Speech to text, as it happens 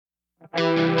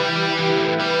Welcome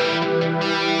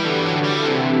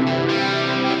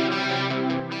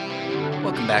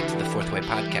back to the Fourth Way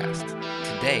Podcast.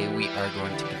 Today we are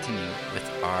going to continue with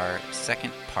our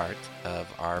second part of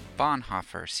our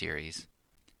Bonhoeffer series.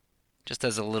 Just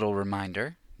as a little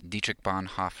reminder, Dietrich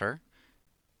Bonhoeffer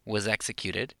was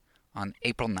executed on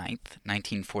April 9th,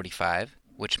 1945,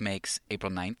 which makes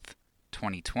April 9th,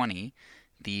 2020,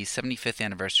 the 75th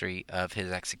anniversary of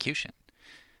his execution.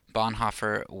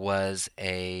 Bonhoeffer was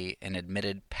an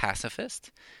admitted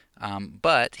pacifist,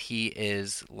 but he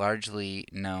is largely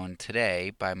known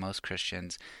today by most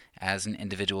Christians as an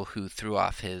individual who threw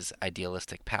off his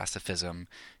idealistic pacifism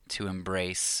to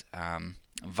embrace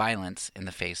violence in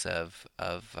the face of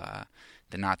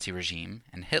the Nazi regime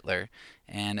and Hitler,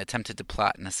 and attempted to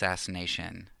plot an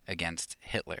assassination against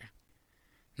Hitler.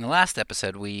 In the last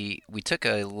episode, we took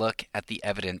a look at the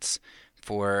evidence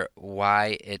for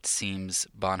why it seems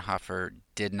Bonhoeffer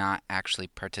did not actually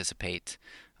participate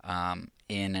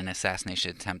in an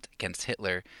assassination attempt against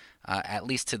Hitler, at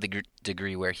least to the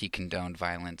degree where he condoned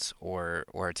violence or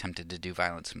attempted to do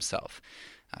violence himself.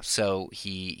 So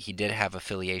he did have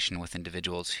affiliation with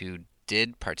individuals who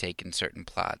did partake in certain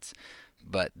plots,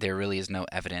 but there really is no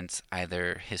evidence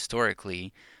either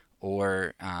historically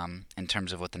or in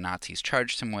terms of what the Nazis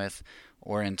charged him with,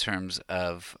 or in terms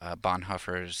of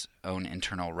Bonhoeffer's own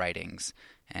internal writings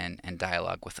and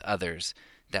dialogue with others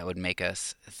that would make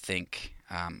us think,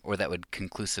 or that would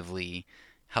conclusively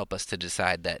help us to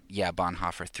decide that, yeah,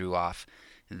 Bonhoeffer threw off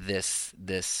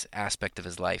this aspect of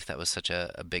his life that was such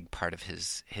a big part of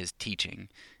his teaching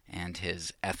and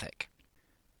his ethic.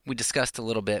 We discussed a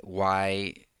little bit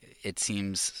why it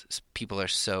seems people are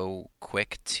so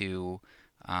quick to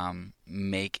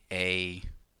make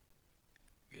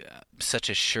such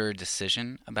a sure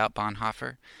decision about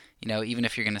Bonhoeffer. You know, even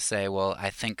if you're going to say, well,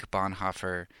 I think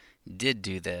Bonhoeffer did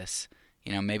do this,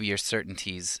 you know, maybe your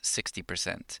certainty's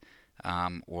 60%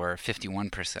 or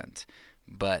 51%.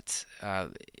 But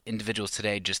individuals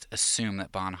today just assume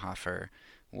that Bonhoeffer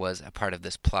was a part of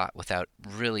this plot without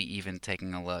really even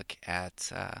taking a look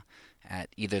at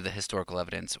either the historical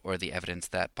evidence or the evidence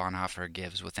that Bonhoeffer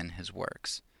gives within his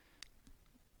works.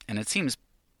 And it seems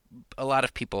a lot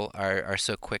of people are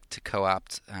so quick to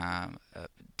co-opt,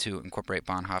 to incorporate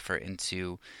Bonhoeffer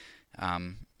into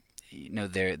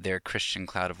their Christian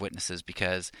cloud of witnesses,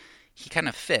 because he kind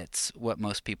of fits what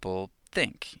most people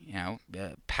think.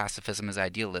 Pacifism is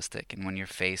idealistic, and when you're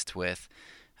faced with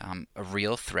a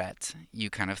real threat, you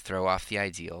kind of throw off the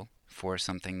ideal for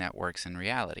something that works in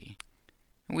reality.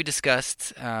 We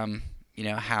discussed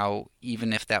how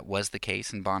even if that was the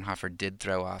case and Bonhoeffer did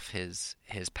throw off his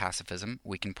pacifism,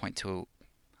 we can point to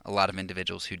a lot of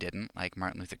individuals who didn't, like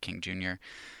Martin Luther King Jr.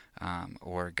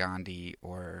 Or Gandhi,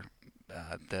 or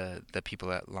the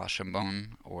people at La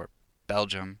Chambon, or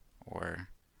Belgium, or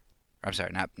I'm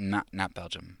sorry, not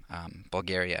Belgium,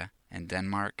 Bulgaria and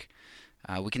Denmark.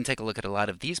 We can take a look at a lot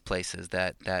of these places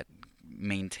that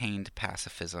maintained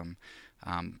pacifism,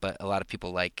 but a lot of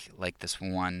people like this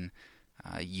one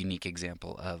unique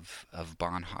example of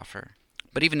Bonhoeffer.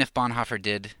 But even if Bonhoeffer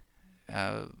did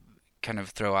kind of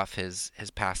throw off his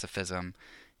pacifism,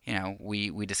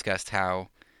 we discussed how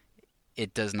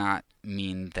it does not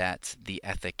mean that the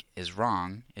ethic is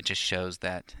wrong. It just shows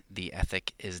that the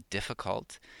ethic is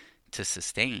difficult to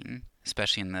sustain,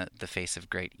 especially in the face of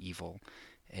great evil.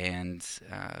 And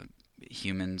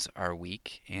humans are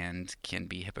weak and can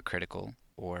be hypocritical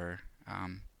or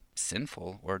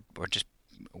sinful or just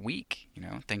weak.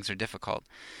 Things are difficult.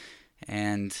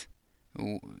 And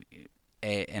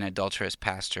an adulterous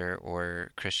pastor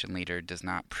or Christian leader does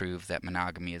not prove that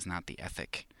monogamy is not the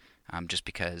ethic just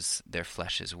because their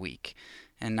flesh is weak.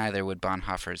 And neither would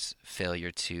Bonhoeffer's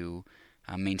failure to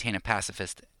maintain a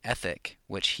pacifist ethic,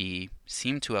 which he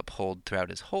seemed to uphold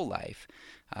throughout his whole life.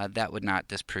 That would not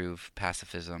disprove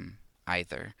pacifism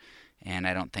either. And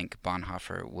I don't think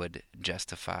Bonhoeffer would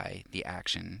justify the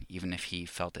action, even if he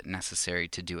felt it necessary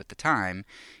to do at the time.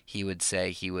 He would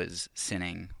say he was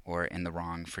sinning or in the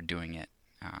wrong for doing it.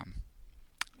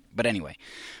 But anyway,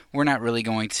 we're not really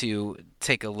going to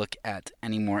take a look at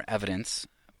any more evidence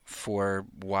for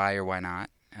why or why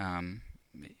not,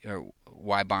 or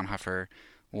why Bonhoeffer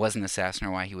was an assassin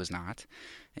or why he was not.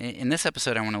 In this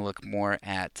episode, I want to look more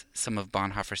at some of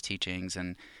Bonhoeffer's teachings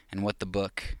and what the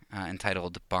book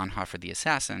entitled Bonhoeffer the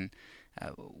Assassin,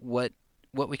 what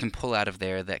we can pull out of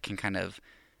there that can kind of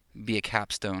be a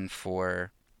capstone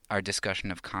for our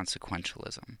discussion of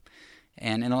consequentialism.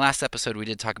 And in the last episode, we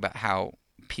did talk about how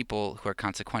people who are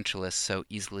consequentialists so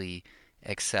easily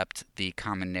accept the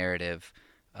common narrative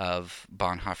of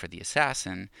Bonhoeffer the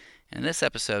Assassin, In this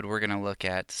episode, we're going to look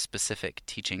at specific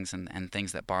teachings and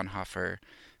things that Bonhoeffer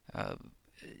uh,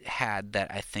 had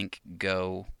that I think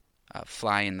go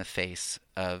fly in the face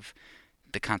of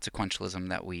the consequentialism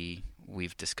that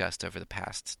we've discussed over the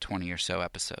past 20 or so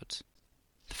episodes.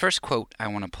 The first quote I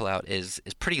want to pull out is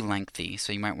pretty lengthy,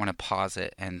 so you might want to pause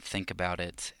it and think about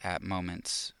it at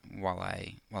moments while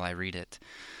I read it.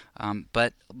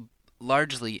 But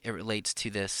largely, it relates to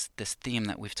this theme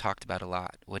that we've talked about a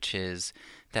lot, which is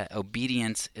that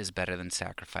obedience is better than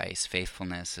sacrifice,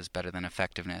 faithfulness is better than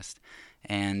effectiveness,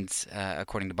 and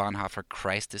according to Bonhoeffer,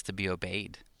 Christ is to be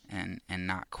obeyed and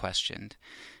not questioned.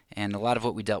 And a lot of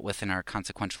what we dealt with in our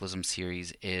consequentialism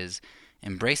series is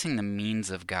embracing the means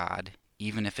of God,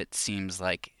 even if it seems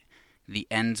like the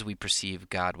ends we perceive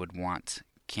God would want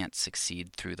can't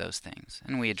succeed through those things.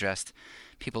 And we addressed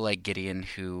people like Gideon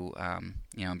who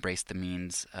embraced the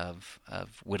means of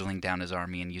whittling down his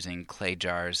army and using clay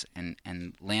jars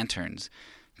and lanterns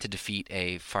to defeat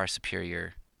a far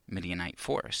superior Midianite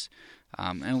force.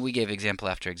 And we gave example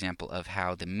after example of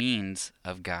how the means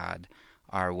of God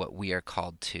are what we are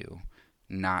called to,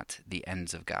 not the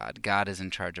ends of God. God is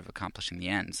in charge of accomplishing the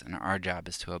ends, and our job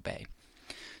is to obey.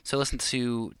 So listen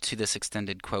to this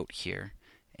extended quote here,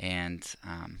 and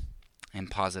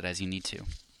pause it as you need to.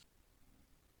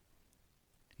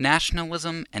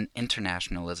 Nationalism and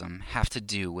internationalism have to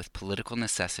do with political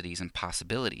necessities and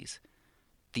possibilities.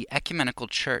 The ecumenical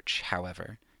church,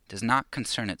 however, does not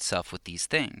concern itself with these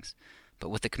things, but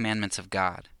with the commandments of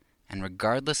God, and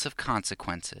regardless of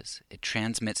consequences, it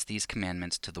transmits these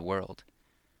commandments to the world.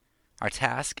 Our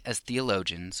task as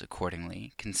theologians,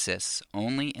 accordingly, consists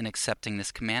only in accepting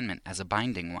this commandment as a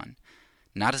binding one,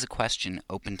 not as a question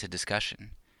open to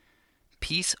discussion.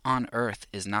 Peace on earth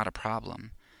is not a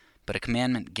problem, but a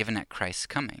commandment given at Christ's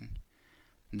coming.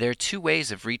 There are two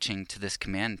ways of reaching to this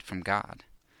command from God: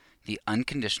 the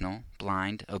unconditional,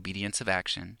 blind obedience of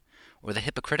action, or the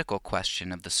hypocritical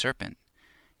question of the serpent: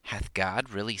 hath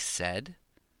God really said?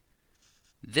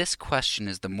 This question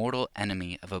is the mortal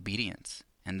enemy of obedience,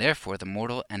 and therefore the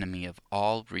mortal enemy of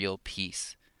all real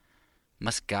peace.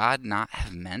 Must God not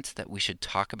have meant that we should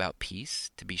talk about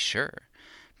peace? To be sure,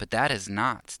 but that is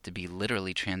not to be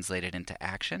literally translated into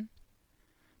action.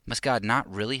 Must God not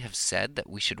really have said that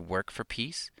we should work for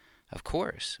peace? Of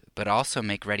course, but also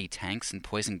make ready tanks and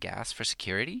poison gas for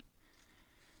security?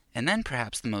 And then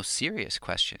perhaps the most serious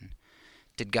question: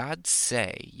 did God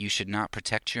say you should not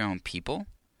protect your own people?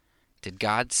 Did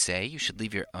God say you should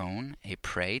leave your own a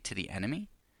prey to the enemy?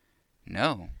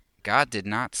 No, God did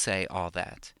not say all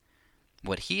that.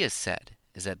 What he has said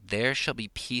is that there shall be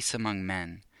peace among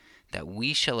men, that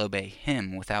we shall obey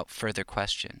him without further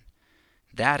question.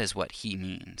 That is what he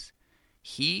means.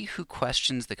 He who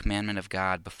questions the commandment of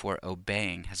God before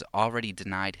obeying has already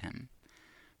denied him.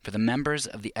 For the members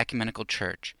of the ecumenical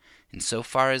church, in so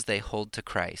far as they hold to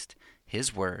Christ,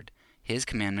 his word, his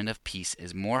commandment of peace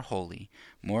is more holy,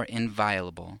 more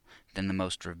inviolable than the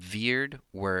most revered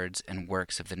words and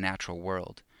works of the natural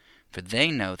world. For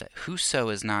they know that whoso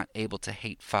is not able to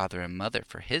hate father and mother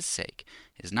for his sake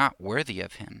is not worthy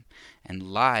of him, and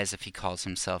lies if he calls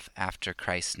himself after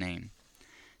Christ's name.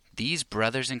 These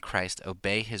brothers in Christ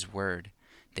obey his word.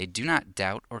 They do not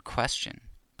doubt or question,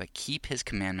 but keep his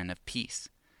commandment of peace.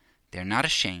 They are not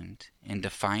ashamed, in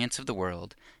defiance of the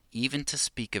world, even to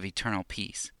speak of eternal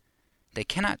peace. They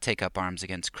cannot take up arms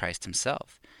against Christ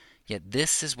himself, yet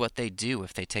this is what they do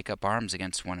if they take up arms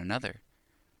against one another.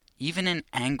 Even in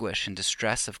anguish and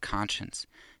distress of conscience,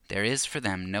 there is for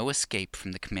them no escape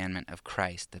from the commandment of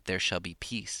Christ that there shall be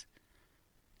peace.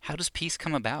 How does peace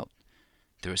come about?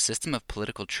 Through a system of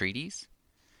political treaties?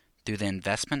 Through the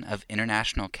investment of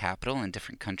international capital in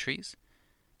different countries?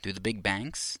 Through the big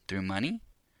banks? Through money?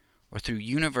 Or through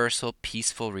universal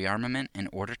peaceful rearmament in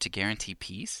order to guarantee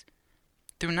peace?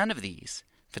 Through none of these,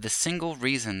 for the single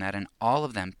reason that in all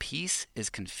of them peace is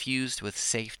confused with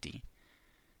safety.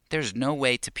 There is no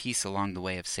way to peace along the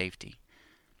way of safety,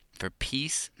 for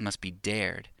peace must be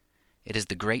dared. It is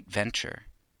the great venture.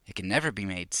 It can never be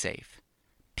made safe.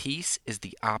 Peace is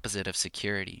the opposite of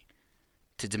security.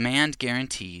 To demand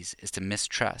guarantees is to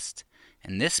mistrust,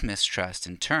 and this mistrust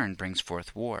in turn brings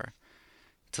forth war.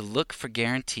 To look for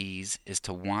guarantees is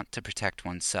to want to protect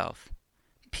oneself.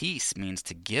 Peace means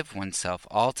to give oneself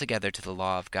altogether to the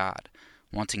law of God,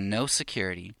 wanting no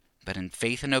security, but in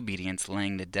faith and obedience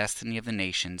laying the destiny of the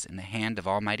nations in the hand of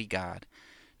Almighty God,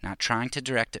 not trying to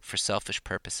direct it for selfish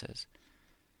purposes.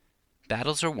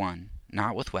 Battles are won,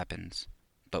 not with weapons,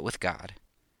 but with God.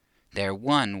 They are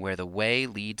won where the way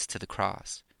leads to the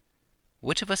cross.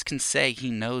 Which of us can say he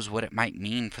knows what it might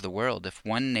mean for the world if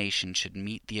one nation should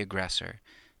meet the aggressor,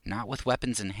 not with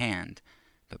weapons in hand,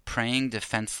 but praying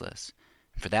defenseless,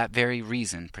 and for that very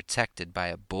reason protected by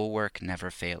a bulwark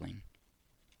never failing.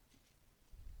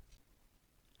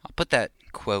 I'll put that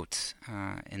quote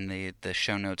in the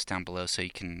show notes down below so you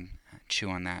can chew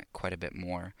on that quite a bit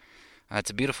more.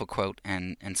 It's a beautiful quote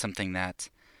and something that,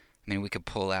 we could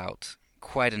pull out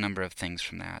quite a number of things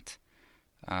from that.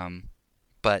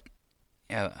 But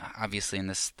obviously in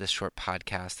this short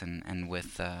podcast and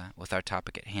with our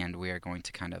topic at hand, we are going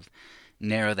to kind of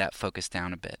narrow that focus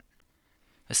down a bit.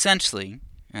 Essentially,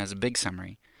 as a big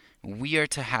summary, we are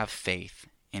to have faith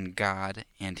in God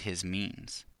and His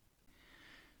means.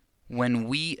 When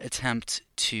we attempt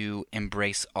to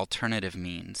embrace alternative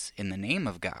means in the name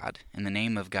of God, in the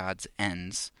name of God's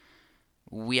ends,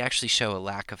 we actually show a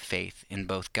lack of faith in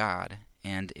both God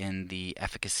and in the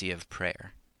efficacy of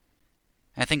prayer.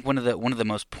 I think one of the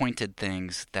most pointed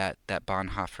things that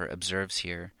Bonhoeffer observes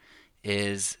here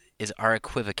is our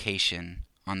equivocation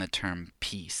on the term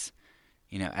peace,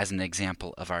 as an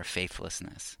example of our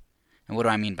faithlessness. And what do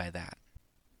I mean by that?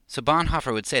 So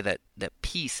Bonhoeffer would say that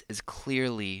peace is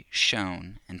clearly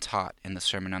shown and taught in the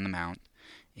Sermon on the Mount,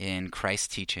 in Christ's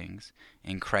teachings,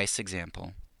 in Christ's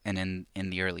example, and in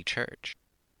the early church.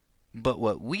 But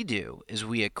what we do is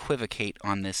we equivocate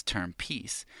on this term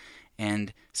peace.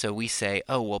 And so we say,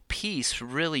 oh, well, peace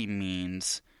really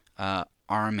means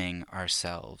arming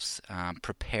ourselves,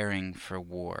 preparing for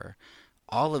war,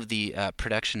 all of the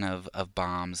production of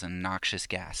bombs and noxious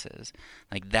gases.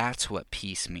 Like, that's what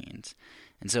peace means.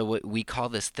 And so what we call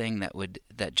this thing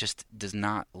that just does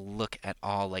not look at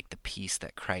all like the peace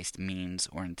that Christ means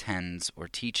or intends or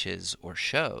teaches or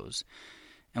shows,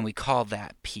 and we call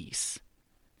that peace.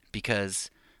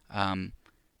 Because,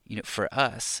 for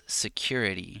us,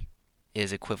 security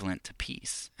is equivalent to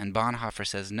peace. And Bonhoeffer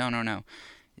says, no.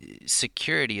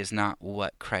 Security is not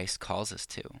what Christ calls us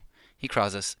to. He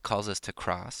calls us to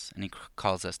cross, and He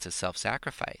calls us to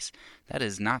self-sacrifice. That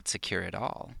is not secure at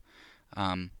all.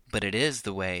 But it is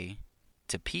the way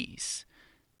to peace.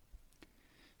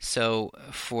 So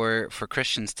for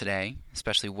Christians today,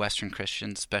 especially Western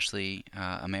Christians, especially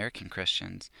American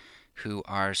Christians, who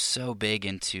are so big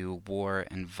into war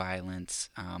and violence,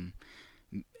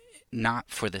 not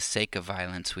for the sake of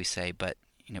violence, we say, but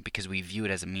because we view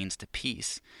it as a means to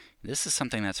peace, this is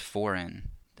something that's foreign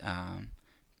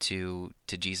to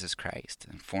Jesus Christ,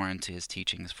 and foreign to His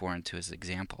teachings, foreign to His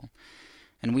example.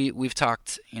 And we've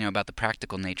talked, about the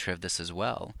practical nature of this as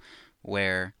well,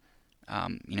 where,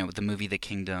 the movie The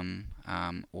Kingdom,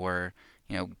 or,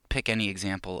 pick any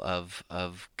example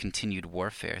of continued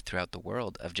warfare throughout the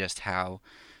world, of just how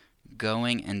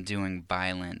going and doing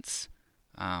violence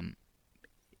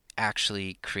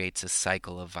actually creates a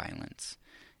cycle of violence,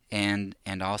 and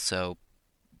also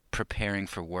preparing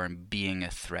for war and being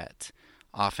a threat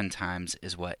oftentimes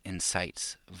is what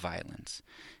incites violence.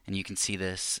 And you can see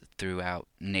this throughout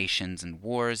nations and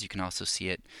wars. You can also see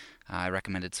it, I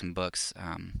recommended some books,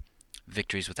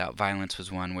 Victories Without Violence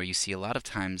was one, where you see a lot of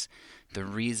times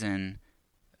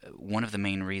one of the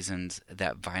main reasons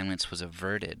that violence was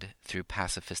averted through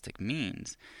pacifistic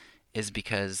means is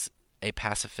because a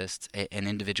pacifist, an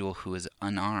individual who is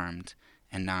unarmed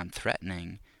and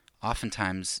non-threatening,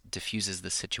 oftentimes diffuses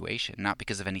the situation, not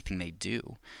because of anything they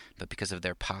do, but because of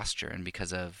their posture and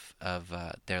because of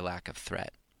their lack of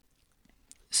threat.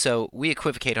 So we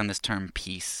equivocate on this term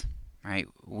peace, right?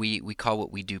 We call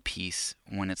what we do peace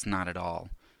when it's not at all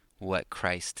what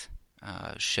Christ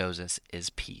shows us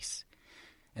is peace.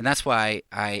 And that's why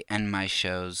I end my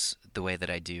shows the way that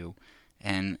I do.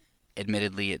 And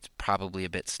admittedly, it's probably a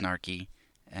bit snarky,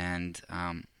 and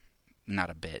not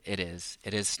a bit. It is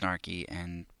snarky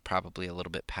and probably a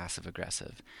little bit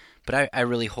passive-aggressive. But I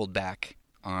really hold back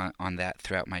on that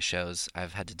throughout my shows.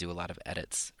 I've had to do a lot of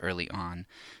edits early on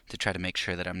to try to make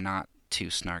sure that I'm not too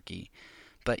snarky.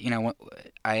 But,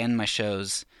 I end my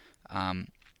shows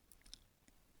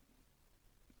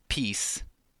peace,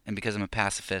 and because I'm a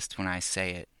pacifist, when I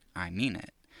say it, I mean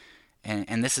it.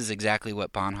 And this is exactly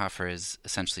what Bonhoeffer is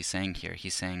essentially saying here.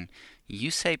 He's saying,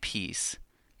 you say peace,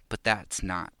 but that's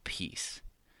not peace.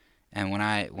 And when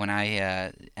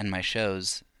I end my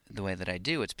shows the way that I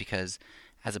do, it's because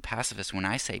as a pacifist, when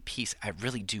I say peace, I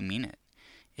really do mean it.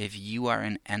 If you are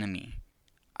an enemy,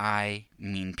 I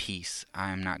mean peace.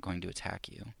 I am not going to attack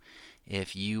you.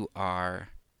 If you are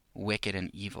wicked and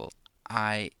evil,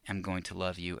 I am going to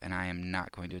love you, and I am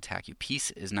not going to attack you. Peace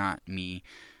is not me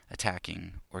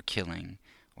attacking or killing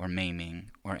or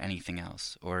maiming or anything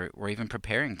else, or even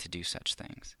preparing to do such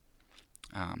things.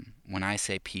 When I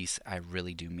say peace, I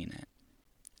really do mean it.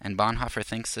 And Bonhoeffer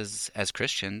thinks as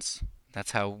Christians,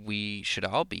 that's how we should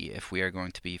all be if we are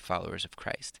going to be followers of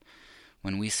Christ.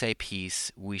 When we say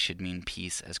peace, we should mean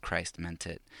peace as Christ meant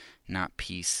it, not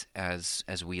peace as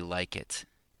we like it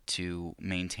to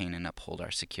maintain and uphold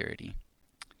our security.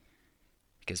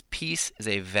 Because peace is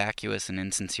a vacuous and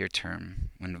insincere term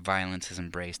when violence is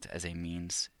embraced as a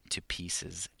means to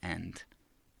peace's end.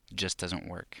 It just doesn't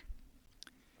work.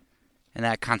 And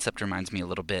that concept reminds me a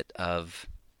little bit of,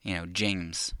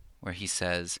 James, where he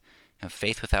says,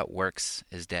 faith without works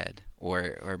is dead.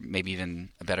 Or maybe even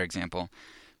a better example,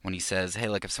 when he says, hey,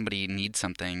 look, if somebody needs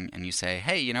something and you say,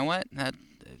 hey, you know what?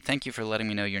 Thank you for letting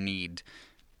me know your need.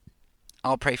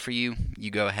 I'll pray for you. You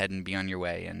go ahead and be on your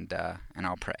way, and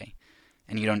I'll pray.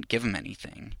 And you don't give them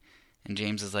anything. And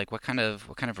James is like, what kind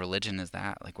of religion is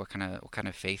that? Like, what kind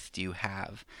of faith do you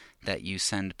have that you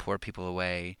send poor people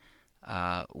away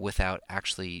without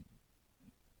actually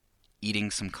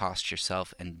eating some cost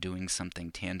yourself and doing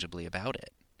something tangibly about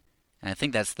it? And I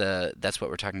think that's what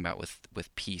we're talking about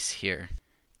with peace here.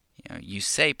 You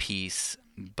say peace,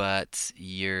 but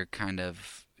you're kind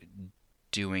of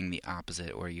doing the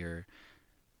opposite, or you're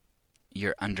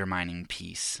undermining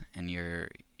peace, and you're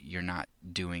not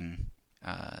doing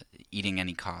eating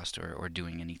any cost or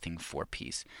doing anything for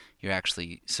peace. You're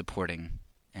actually supporting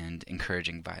and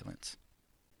encouraging violence.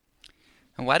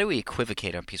 And why do we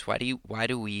equivocate on peace? Why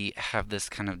do we have this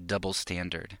kind of double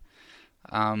standard?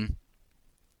 I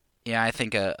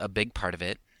think a big part of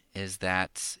it is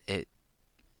that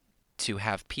to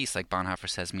have peace, like Bonhoeffer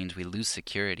says, means we lose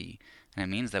security, and it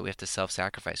means that we have to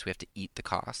self-sacrifice. We have to eat the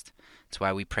cost. It's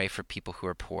why we pray for people who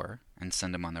are poor and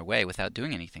send them on their way without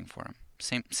doing anything for them.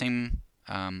 Same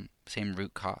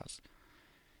root cause.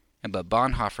 But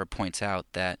Bonhoeffer points out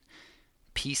that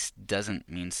peace doesn't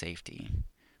mean safety.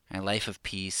 A life of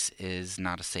peace is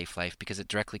not a safe life because it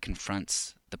directly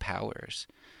confronts the powers.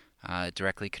 It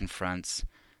directly confronts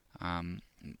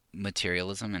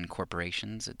materialism and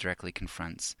corporations. It directly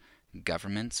confronts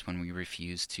governments when we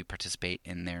refuse to participate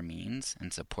in their means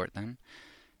and support them.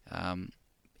 I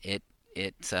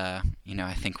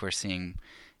think we're seeing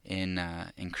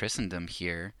in Christendom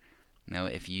here,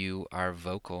 if you are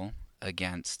vocal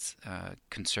against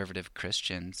conservative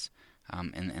Christians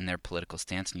and their political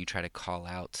stance, and you try to call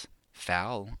out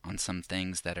foul on some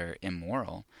things that are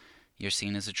immoral, you're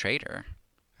seen as a traitor.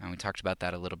 And we talked about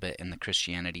that a little bit in the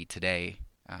Christianity Today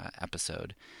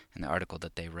episode, in the article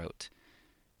that they wrote.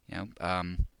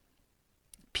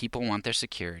 People want their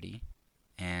security,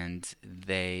 and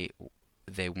they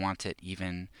want it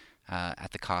even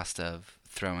at the cost of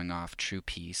throwing off true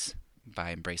peace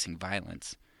by embracing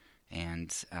violence,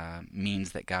 and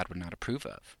means that God would not approve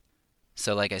of.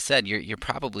 So, like I said, you're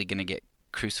probably going to get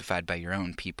crucified by your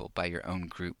own people, by your own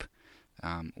group,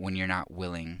 when you're not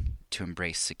willing to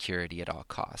embrace security at all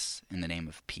costs in the name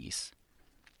of peace,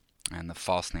 and the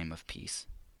false name of peace.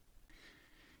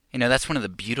 That's one of the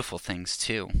beautiful things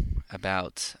too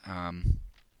about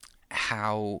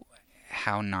how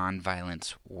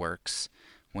nonviolence works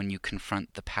when you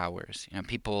confront the powers.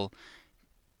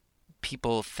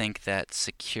 People think that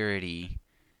security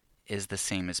is the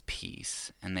same as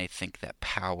peace, and they think that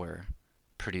power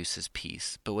produces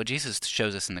peace. But what Jesus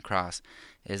shows us in the cross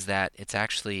is that it's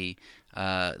actually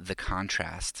the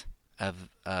contrast of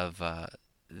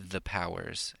the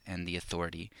powers and the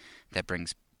authority that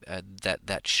brings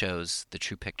that shows the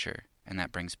true picture, and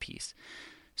that brings peace.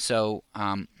 So,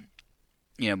 one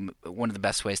of the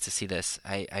best ways to see this,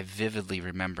 I vividly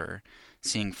remember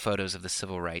seeing photos of the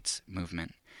civil rights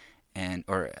movement,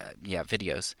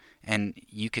 videos, and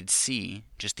you could see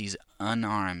just these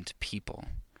unarmed people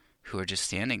who are just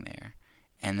standing there,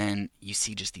 and then you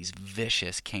see just these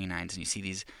vicious canines, and you see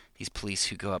these police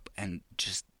who go up and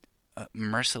just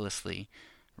mercilessly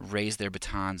raise their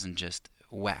batons and just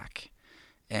whack,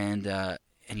 and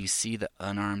you see the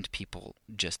unarmed people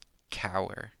just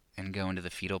cower and go into the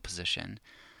fetal position,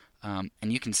 and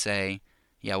you can say,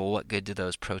 yeah, well, what good do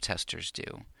those protesters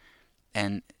do?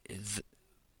 And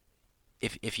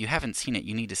if you haven't seen it,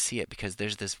 you need to see it, because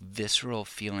there's this visceral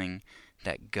feeling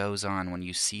that goes on when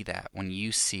you see that, when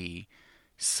you see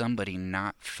somebody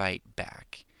not fight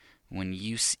back, when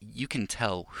you can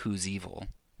tell who's evil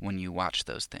when you watch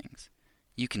those things.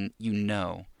 You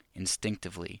know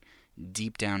instinctively,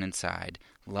 deep down inside,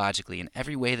 logically, in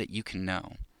every way that you can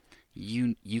know,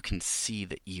 you can see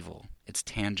the evil.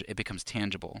 It becomes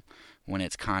tangible when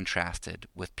it's contrasted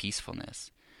with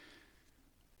peacefulness.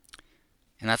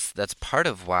 And that's part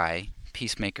of why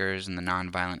peacemakers and the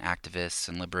nonviolent activists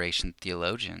and liberation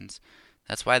theologians,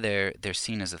 that's why they're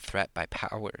seen as a threat by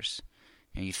powers.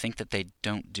 You think that they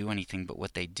don't do anything, but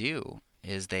what they do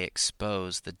is they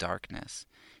expose the darkness.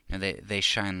 They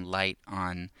shine light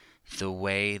on the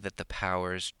way that the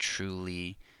powers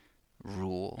truly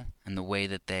rule and the way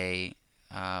that they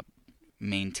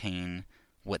maintain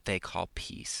what they call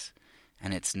peace.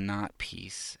 And it's not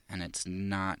peace, and it's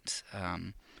not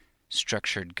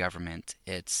structured government.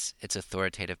 It's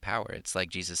authoritative power. It's like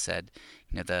Jesus said,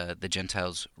 the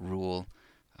Gentiles rule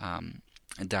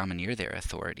domineer their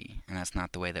authority, and that's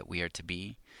not the way that we are to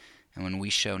be. And when we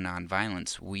show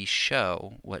nonviolence, we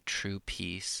show what true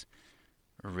peace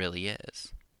really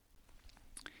is.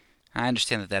 I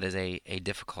understand that that is a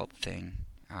difficult thing,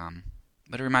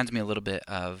 but it reminds me a little bit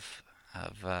of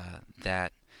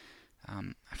that.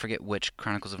 I forget which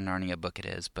Chronicles of Narnia book it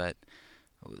is, but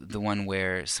the one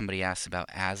where somebody asks about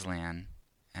Aslan,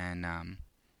 and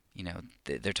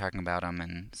they're talking about him,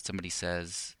 and somebody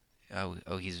says,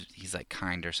 "Oh, he's like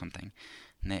kind or something,"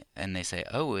 and they say,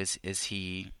 "Oh, is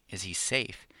he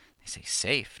safe?" They say,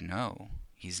 "Safe? No,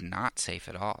 he's not safe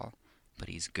at all, but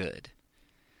he's good."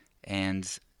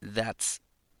 And that's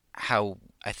how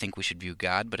I think we should view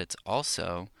God, but it's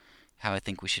also how I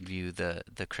think we should view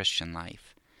the Christian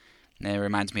life. And it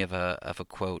reminds me of a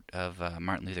quote of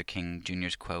Martin Luther King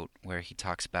Jr.'s quote, where he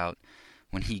talks about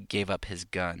when he gave up his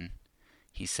gun.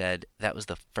 He said, "That was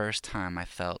the first time I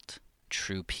felt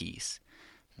true peace,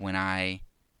 when I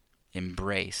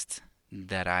embraced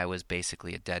that I was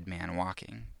basically a dead man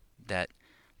walking, that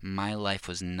my life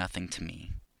was nothing to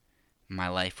me. My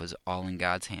life was all in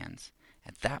God's hands."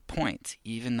 At that point,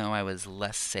 even though I was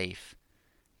less safe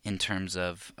in terms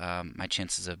of my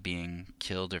chances of being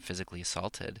killed or physically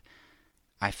assaulted,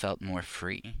 I felt more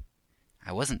free.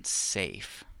 I wasn't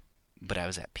safe, but I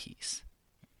was at peace.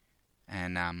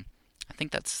 And I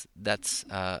think that's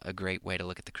a great way to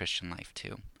look at the Christian life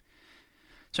too.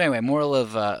 So anyway, moral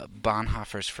of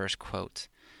Bonhoeffer's first quote: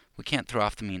 we can't throw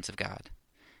off the means of God,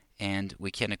 and we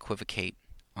can't equivocate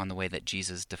on the way that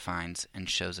Jesus defines and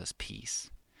shows us peace.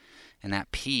 And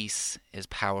that peace is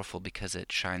powerful because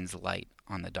it shines light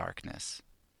on the darkness.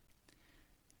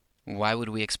 Why would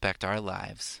we expect our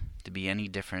lives to be any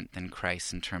different than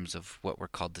Christ in terms of what we're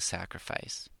called to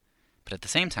sacrifice? But at the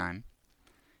same time,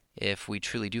 if we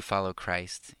truly do follow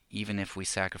Christ, even if we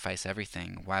sacrifice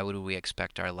everything, why would we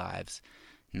expect our lives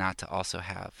not to also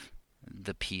have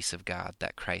the peace of God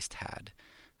that Christ had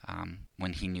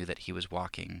when he knew that he was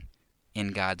walking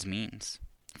in God's means?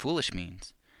 Foolish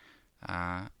means,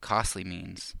 costly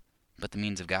means, but the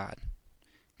means of God.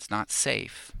 It's not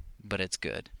safe, but it's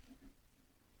good.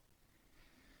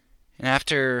 And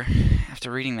after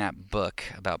reading that book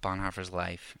about Bonhoeffer's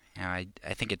life, I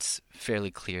think it's fairly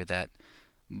clear that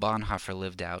Bonhoeffer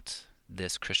lived out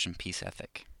this Christian peace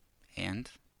ethic,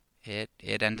 and it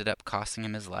ended up costing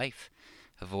him his life,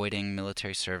 avoiding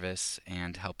military service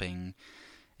and helping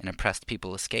an oppressed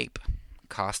people escape.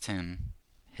 Cost him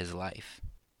his life.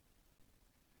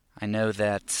 I know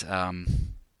that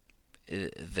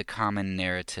the common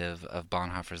narrative of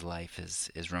Bonhoeffer's life is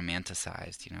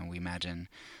romanticized. We imagine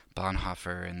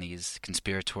Bonhoeffer in these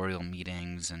conspiratorial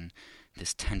meetings and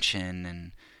this tension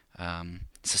and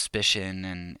suspicion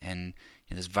and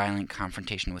this violent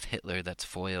confrontation with Hitler that's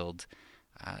foiled,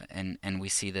 and we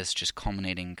see this just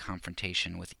culminating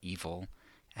confrontation with evil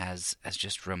as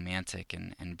just romantic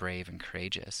and brave and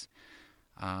courageous.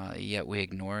 Yet we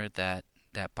ignore that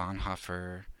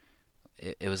Bonhoeffer,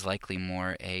 it was likely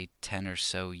more a 10 or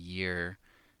so year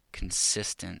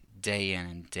consistent, day in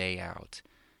and day out,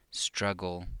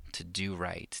 struggle to do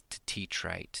right, to teach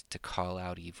right, to call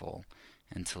out evil,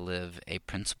 and to live a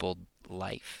principled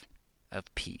life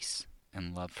of peace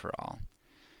and love for all.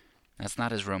 That's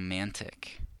not as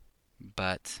romantic,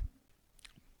 but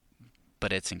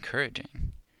it's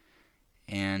encouraging.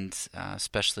 And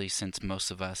especially since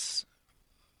most of us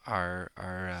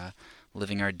are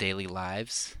living our daily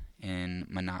lives in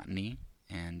monotony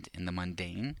and in the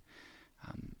mundane,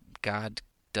 God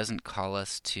doesn't call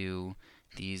us to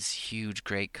these huge,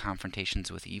 great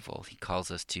confrontations with evil. He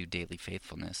calls us to daily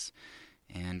faithfulness,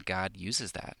 and God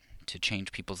uses that to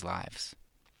change people's lives.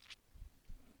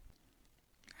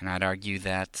 And I'd argue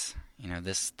that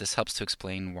this helps to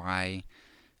explain why,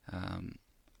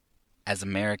 as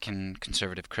American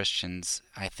conservative Christians,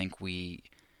 I think we,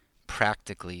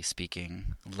 practically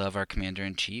speaking, love our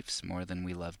commander-in-chiefs more than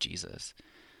we love Jesus.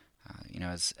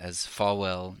 As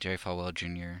Jerry Falwell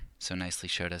Jr. so nicely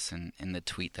showed us in the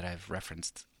tweet that I've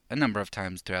referenced a number of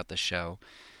times throughout the show,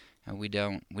 we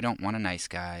don't want a nice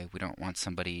guy. We don't want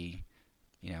somebody,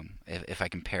 if I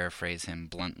can paraphrase him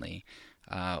bluntly,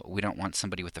 we don't want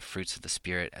somebody with the fruits of the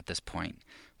Spirit at this point.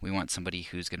 We want somebody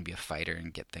who's going to be a fighter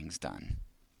and get things done.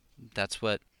 That's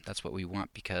what we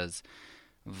want, because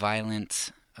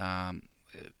violent,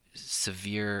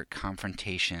 severe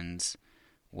confrontations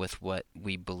with what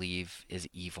we believe is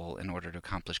evil in order to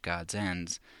accomplish God's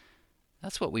ends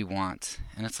That's what we want,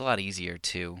 and it's a lot easier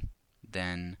too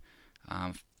than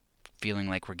um, feeling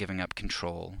like we're giving up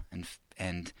control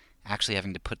and actually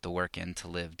having to put the work in to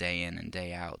live day in and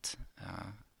day out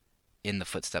in the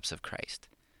footsteps of Christ.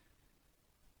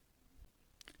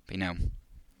 But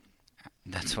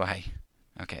that's why.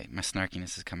 Okay, my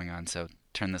snarkiness is coming on, so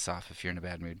turn this off if you're in a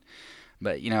bad mood.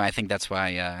 But I think that's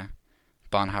why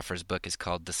Bonhoeffer's book is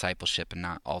called Discipleship and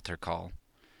not Altar Call,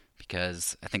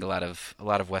 because I think a lot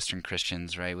of Western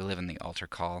Christians, right, we live in the altar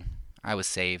call. I was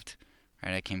saved,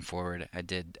 right? I came forward. I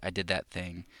did that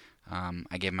thing.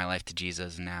 I gave my life to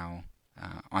Jesus now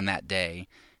on that day,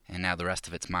 and now the rest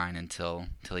of it's mine until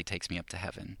He takes me up to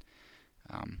heaven.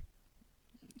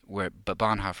 But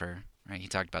Bonhoeffer, right? He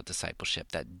talked about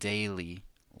discipleship, that daily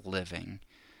living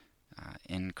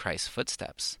in Christ's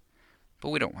footsteps. But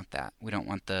we don't want that. We don't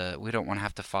want to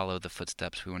have to follow the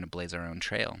footsteps. We want to blaze our own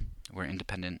trail. We're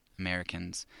independent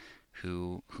Americans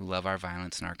who love our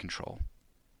violence and our control.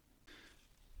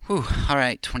 Whew, all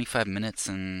right, 25 minutes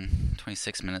and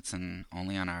 26 minutes and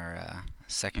only on our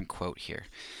second quote here.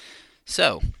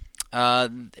 So,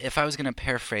 if I was going to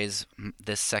paraphrase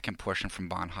this second portion from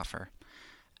Bonhoeffer,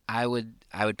 I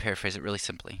would paraphrase it really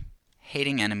simply.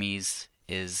 Hating enemies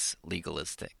is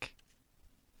legalistic.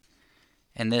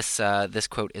 And this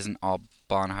quote isn't all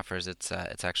Bonhoeffer's. It's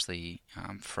actually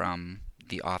from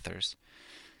the authors.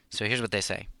 So here's what they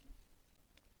say.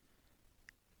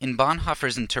 In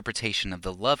Bonhoeffer's interpretation of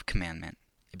the love commandment,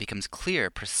 it becomes clear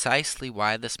precisely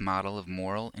why this model of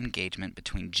moral engagement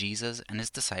between Jesus and his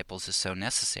disciples is so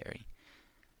necessary.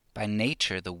 By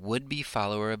nature, the would-be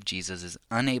follower of Jesus is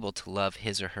unable to love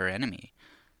his or her enemy.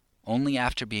 Only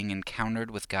after being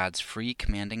encountered with God's free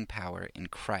commanding power in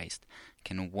Christ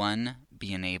can one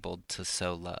be enabled to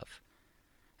so love.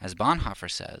 As Bonhoeffer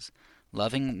says,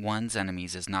 loving one's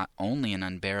enemies is not only an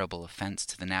unbearable offense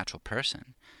to the natural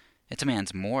person, it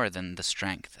demands more than the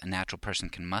strength a natural person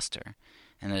can muster,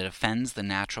 and it offends the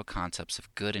natural concepts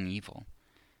of good and evil.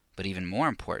 But even more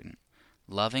important,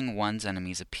 loving one's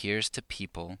enemies appears to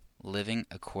people living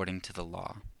according to the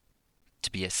law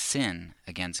to be a sin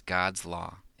against God's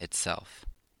law itself.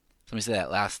 So let me say that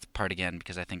last part again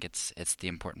because I think it's the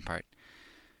important part.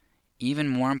 Even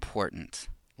more important,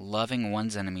 loving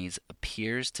one's enemies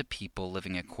appears to people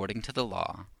living according to the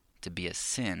law to be a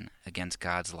sin against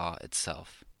God's law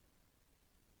itself.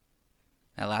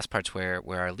 That last part's where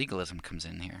our legalism comes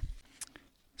in here.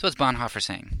 So what's Bonhoeffer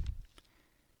saying?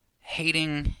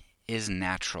 Hating is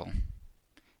natural,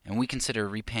 and we consider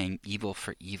repaying evil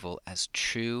for evil as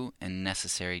true and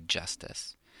necessary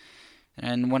justice.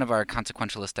 And in one of our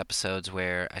consequentialist episodes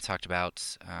where I talked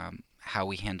about how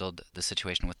we handled the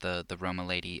situation with the Roma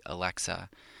lady, Alexa,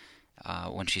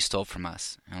 when she stole from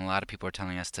us. And a lot of people were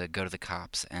telling us to go to the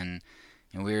cops, and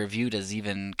we were viewed as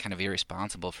even kind of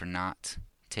irresponsible for not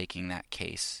taking that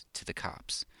case to the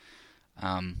cops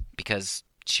because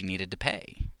she needed to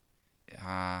pay.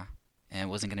 And it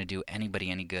wasn't going to do anybody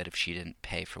any good if she didn't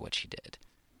pay for what she did.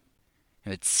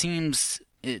 It seems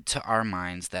to our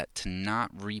minds that to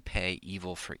not repay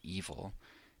evil for evil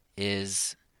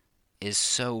is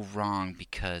so wrong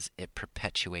because it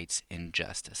perpetuates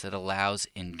injustice. It allows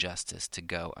injustice to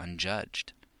go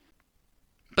unjudged.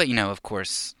 But of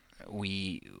course,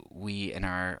 we in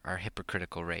our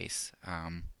hypocritical race,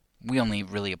 we only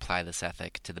really apply this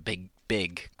ethic to the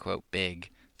big, quote, big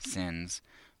sins,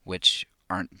 which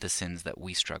aren't the sins that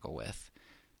we struggle with.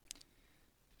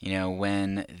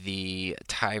 When the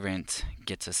tyrant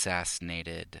gets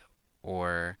assassinated,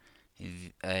 or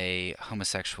a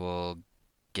homosexual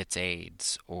gets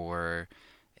AIDS, or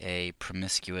a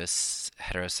promiscuous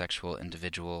heterosexual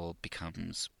individual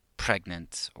becomes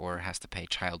pregnant or has to pay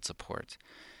child support,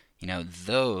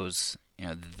 those,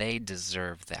 they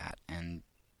deserve that. And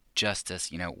justice,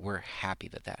 we're happy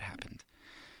that happened.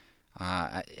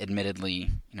 Admittedly,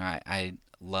 I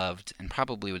loved and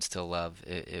probably would still love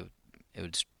it. It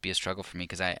would be a struggle for me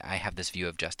because I have this view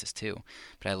of justice too.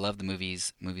 But I love the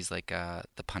movies like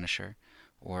The Punisher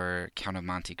or Count of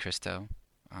Monte Cristo,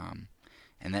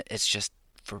 and that it's just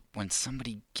for when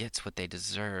somebody gets what they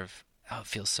deserve. Oh, it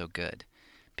feels so good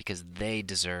because they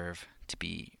deserve to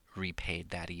be repaid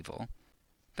that evil.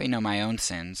 But my own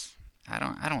sins, I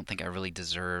don't think I really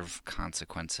deserve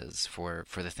consequences for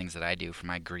the things that I do, for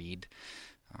my greed,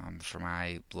 for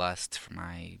my lust, for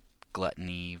my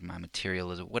gluttony, my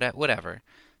materialism, whatever.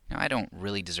 I don't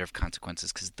really deserve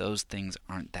consequences because those things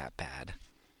aren't that bad.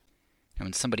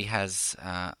 When somebody has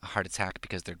a heart attack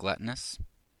because they're gluttonous,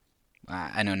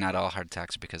 I know not all heart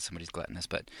attacks are because somebody's gluttonous,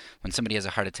 but when somebody has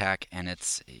a heart attack and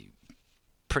it's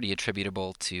pretty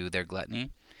attributable to their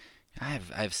gluttony, I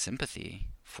have sympathy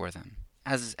for them,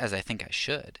 as I think I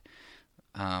should.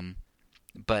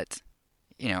 But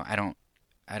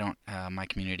my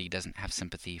community doesn't have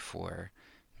sympathy for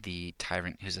the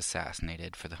tyrant who's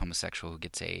assassinated, for the homosexual who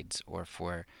gets AIDS, or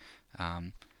for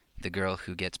um, the girl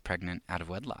who gets pregnant out of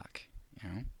wedlock.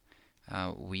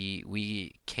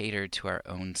 We cater to our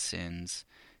own sins,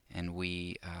 and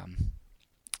we're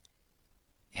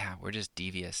just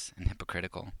devious and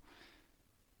hypocritical.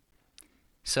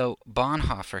 So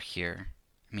Bonhoeffer here,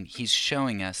 he's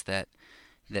showing us that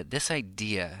this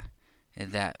idea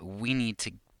that we need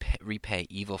to repay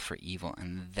evil for evil,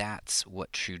 and that's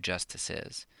what true justice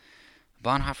is.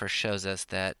 Bonhoeffer shows us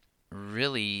that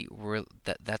really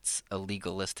that's a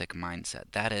legalistic mindset.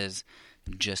 That is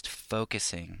just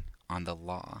focusing on the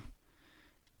law.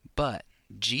 But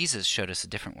Jesus showed us a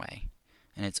different way,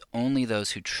 and it's only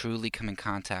those who truly come in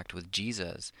contact with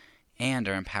Jesus and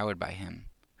are empowered by him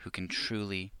who can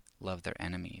truly love their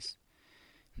enemies.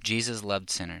 Jesus loved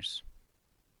sinners.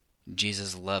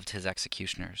 Jesus loved his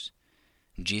executioners.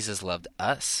 Jesus loved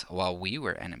us while we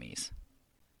were enemies.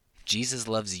 Jesus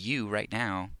loves you right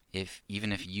now,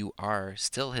 even if you are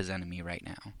still his enemy right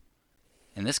now.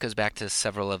 And this goes back to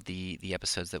several of the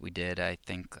episodes that we did, I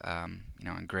think, on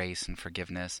grace and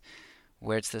forgiveness,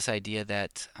 where it's this idea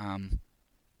that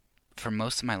for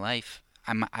most of my life,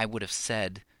 I would have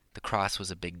said the cross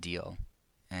was a big deal,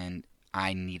 and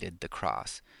I needed the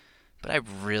cross. But I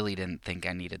really didn't think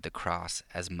I needed the cross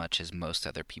as much as most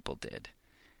other people did.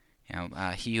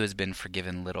 He who has been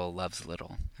forgiven little loves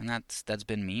little, and that's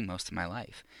been me most of my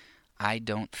life. I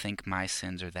don't think my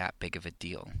sins are that big of a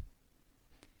deal.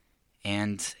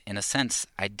 And in a sense,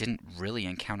 I didn't really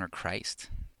encounter Christ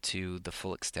to the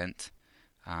full extent,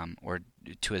 or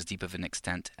to as deep of an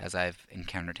extent as I've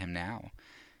encountered him now,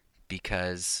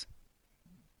 because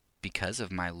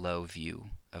of my low view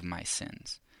of my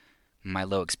sins, my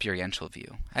low experiential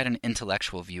view. I had an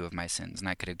intellectual view of my sins, and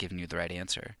I could have given you the right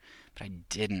answer, but I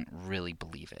didn't really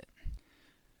believe it.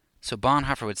 So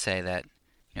Bonhoeffer would say that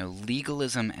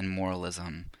legalism and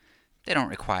moralism, they don't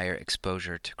require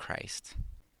exposure to Christ.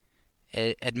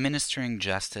 Administering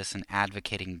justice and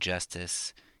advocating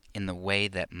justice in the way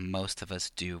that most of us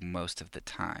do most of the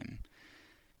time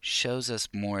shows us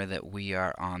more that we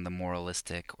are on the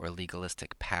moralistic or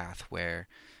legalistic path where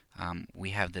we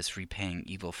have this repaying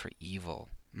evil for evil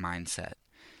mindset.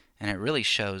 And it really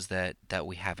shows that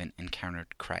we haven't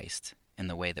encountered Christ in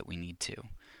the way that we need to,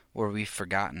 or we've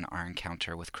forgotten our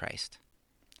encounter with Christ.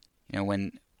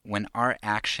 When our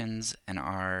actions and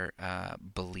our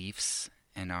beliefs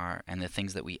and the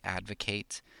things that we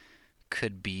advocate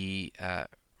could be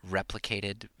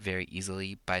replicated very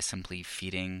easily by simply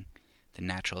feeding the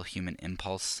natural human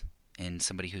impulse in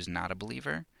somebody who's not a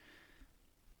believer,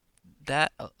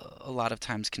 that a lot of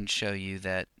times can show you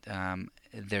that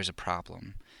there's a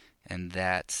problem, and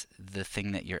that the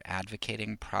thing that you're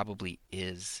advocating probably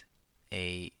is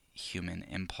a human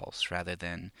impulse rather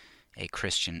than a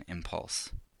Christian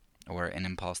impulse, or an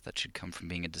impulse that should come from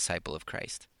being a disciple of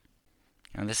Christ.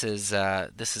 This is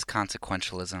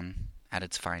consequentialism at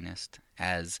its finest,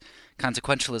 as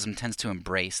consequentialism tends to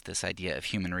embrace this idea of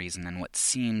human reason and what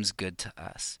seems good to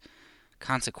us.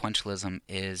 Consequentialism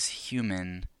is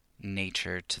human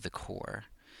nature to the core.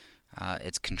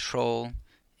 It's control.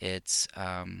 It's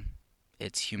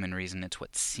human reason. It's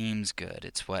what seems good.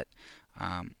 It's what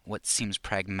seems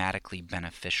pragmatically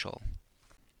beneficial.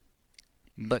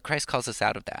 But Christ calls us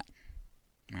out of that.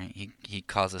 Right? He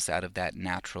calls us out of that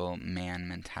natural man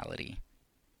mentality.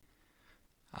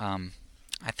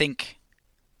 I think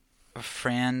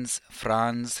Franz,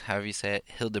 however you say it,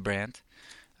 Hildebrandt,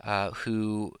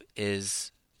 who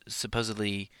is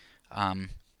supposedly an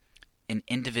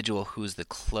individual who is the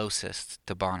closest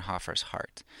to Bonhoeffer's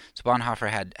heart. So Bonhoeffer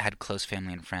had close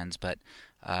family and friends, but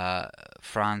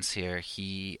Franz here,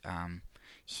 he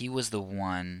was the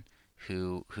one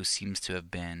who seems to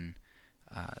have been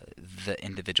the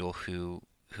individual who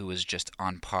was just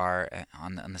on par,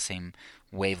 on the same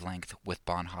wavelength with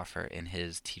Bonhoeffer in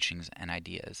his teachings and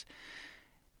ideas.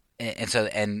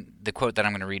 And the quote that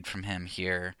I'm going to read from him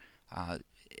here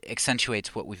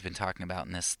accentuates what we've been talking about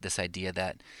in this idea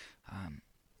that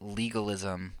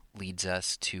legalism leads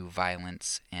us to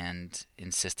violence and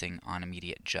insisting on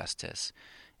immediate justice,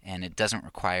 and it doesn't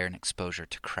require an exposure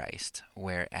to Christ,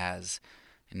 whereas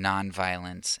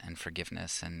nonviolence and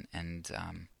forgiveness and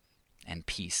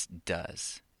peace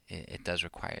does. It does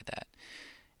require that.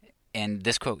 And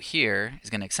this quote here is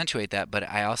going to accentuate that, but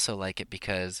I also like it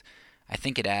because I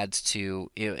think it adds to,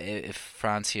 if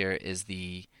Franz here is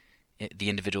the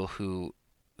individual who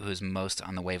is most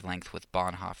on the wavelength with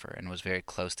Bonhoeffer and was very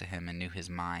close to him and knew his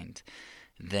mind,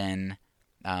 then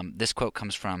This quote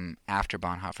comes from after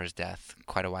Bonhoeffer's death,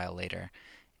 quite a while later.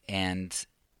 And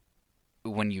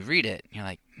when you read it, you're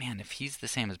like, man, if he's the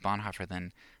same as Bonhoeffer,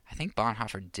 then I think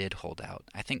Bonhoeffer did hold out.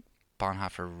 I think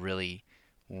Bonhoeffer really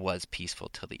was peaceful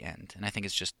till the end. And I think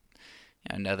it's just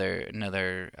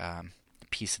another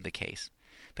piece of the case.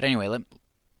 But anyway, let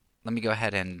me go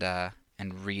ahead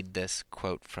and read this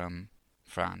quote from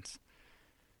Franz.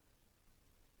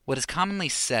 What is commonly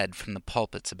said from the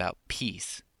pulpits about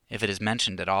peace, if it is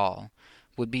mentioned at all,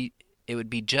 would be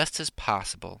just as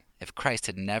possible if Christ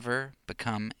had never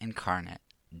become incarnate,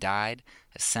 died,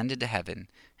 ascended to heaven,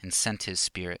 and sent his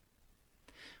Spirit.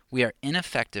 We are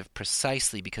ineffective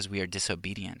precisely because we are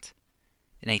disobedient.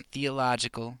 In a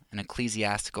theological and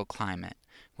ecclesiastical climate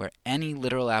where any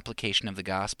literal application of the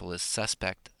gospel is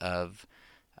suspect of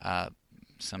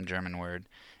some German word,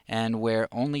 and where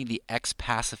only the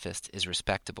ex-pacifist is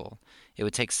respectable, it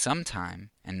would take some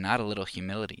time, and not a little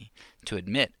humility, to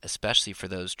admit, especially for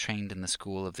those trained in the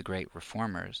school of the great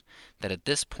reformers, that at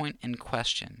this point in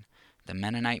question, the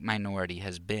Mennonite minority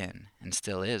has been, and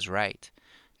still is, right,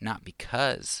 not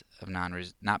because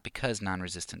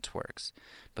non-resistance works,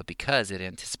 but because it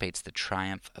anticipates the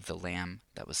triumph of the Lamb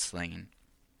that was slain.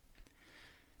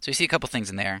 So you see a couple things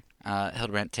in there.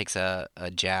 Hildebrandt takes a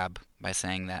jab by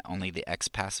saying that only the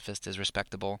ex-pacifist is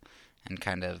respectable, and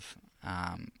kind of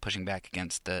pushing back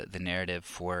against the narrative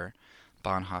for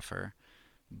Bonhoeffer.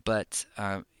 But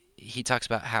he talks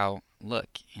about how, look,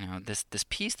 this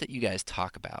peace that you guys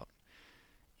talk about,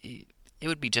 it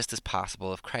would be just as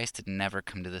possible if Christ had never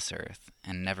come to this earth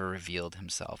and never revealed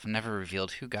himself, and never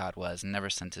revealed who God was, and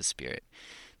never sent his Spirit.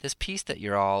 This peace that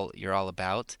you're all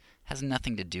about has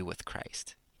nothing to do with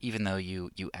Christ. Even though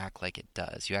you act like it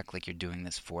does. You act like you're doing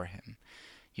this for him.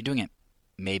 You're doing it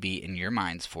maybe in your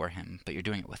minds for him, but you're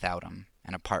doing it without him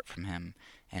and apart from him,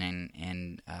 and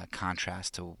in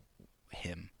contrast to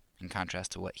him, in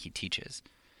contrast to what he teaches.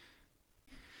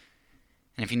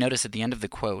 And if you notice at the end of the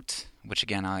quote, which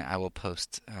again I will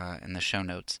post in the show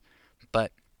notes,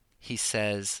 but he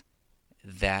says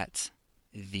that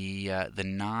the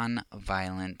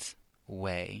non-violent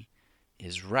way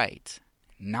is right,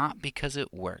 not because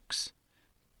it works,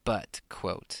 but,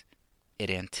 quote,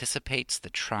 it anticipates the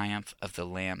triumph of the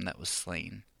Lamb that was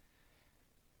slain.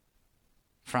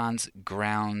 Franz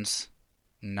grounds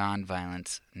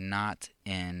nonviolence not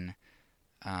in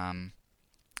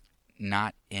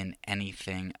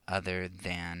anything other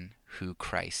than who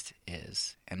Christ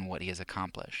is and what he has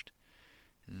accomplished.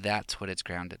 That's what it's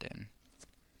grounded in.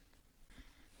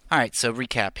 All right, so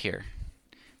recap here.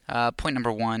 Point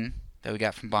number one that we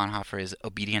got from Bonhoeffer is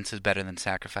obedience is better than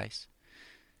sacrifice,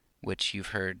 which you've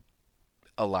heard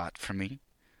a lot from me.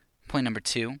 Point number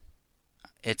two,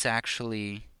 it's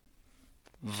actually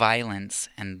violence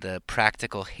and the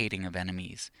practical hating of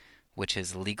enemies, which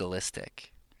is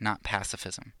legalistic, not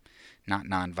pacifism, not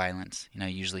nonviolence. You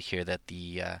usually hear that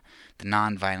the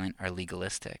nonviolent are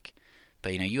legalistic,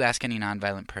 but you ask any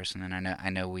nonviolent person, and I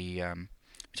know we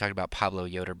talked about Pablo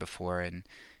Yoder before, and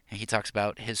he talks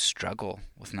about his struggle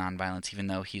with nonviolence, even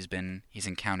though he's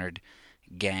encountered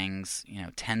gangs,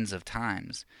 tens of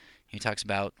times. He talks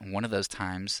about one of those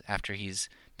times after he's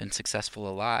been successful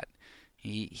a lot,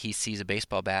 he sees a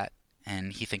baseball bat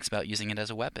and he thinks about using it as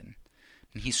a weapon,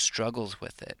 and he struggles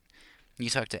with it. You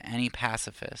talk to any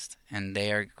pacifist, and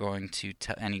they are going to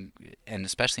tell and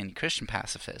especially any Christian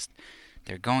pacifist,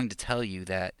 they're going to tell you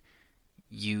that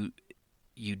you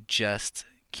just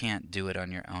can't do it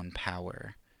on your own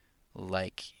power,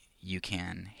 like you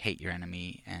can hate your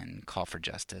enemy and call for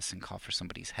justice and call for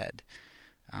somebody's head.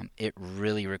 It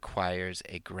really requires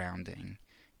a grounding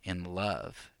in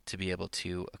love to be able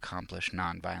to accomplish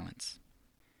nonviolence.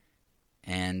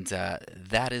 And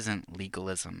that isn't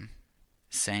legalism.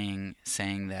 Saying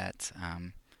that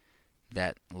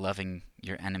that loving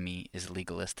your enemy is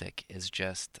legalistic is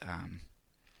just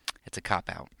it's a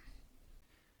cop-out.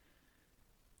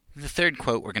 The third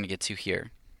quote we're going to get to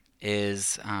here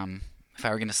is, if I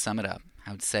were going to sum it up,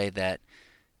 I would say that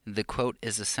the quote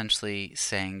is essentially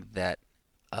saying that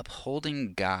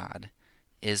upholding God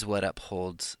is what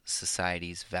upholds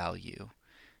society's value,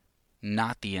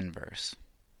 not the inverse.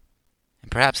 And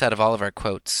perhaps out of all of our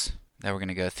quotes that we're going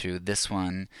to go through, this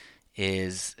one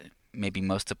is maybe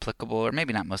most applicable, or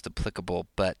maybe not most applicable,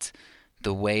 but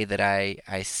the way that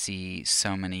I see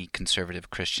so many conservative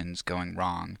Christians going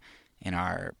wrong in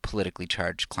our politically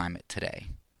charged climate today.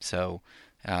 So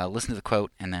listen to the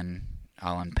quote, and then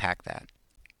I'll unpack that.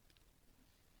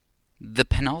 The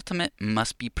penultimate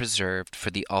must be preserved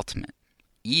for the ultimate,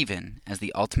 even as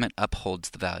the ultimate upholds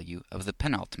the value of the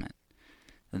penultimate.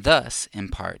 Thus, in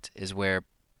part, is where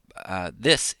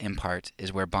This, in part,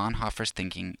 is where Bonhoeffer's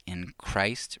thinking in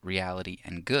Christ, reality,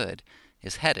 and good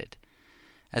is headed.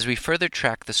 As we further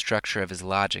track the structure of his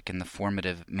logic in the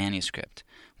formative manuscript,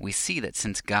 we see that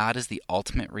since God is the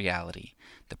ultimate reality,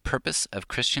 the purpose of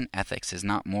Christian ethics is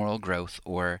not moral growth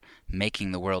or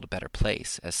making the world a better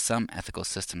place, as some ethical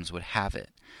systems would have it,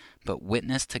 but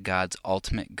witness to God's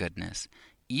ultimate goodness,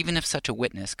 even if such a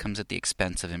witness comes at the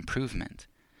expense of improvement.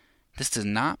 This does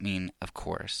not mean, of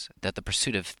course, that the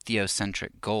pursuit of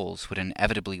theocentric goals would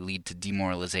inevitably lead to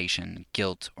demoralization,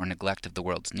 guilt, or neglect of the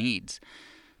world's needs,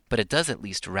 but it does at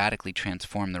least radically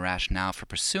transform the rationale for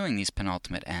pursuing these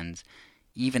penultimate ends,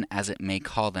 even as it may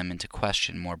call them into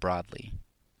question more broadly.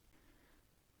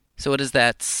 So what does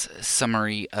that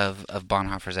summary of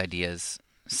Bonhoeffer's ideas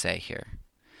say here?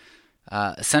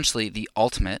 Essentially, the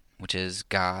ultimate, which is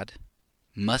God,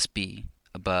 must be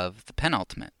above the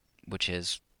penultimate, which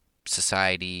is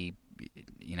society,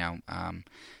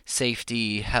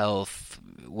 safety, health,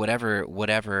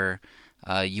 whatever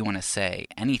you want to say.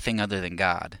 Anything other than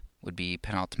God would be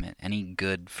penultimate. Any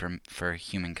good for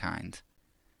humankind.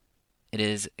 It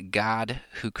is God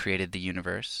who created the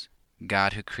universe,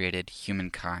 God who created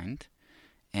humankind,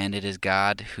 and it is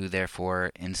God who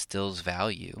therefore instills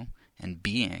value and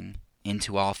being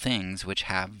into all things which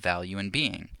have value and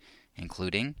being,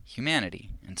 including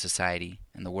humanity and society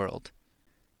and the world.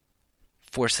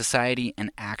 For society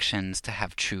and actions to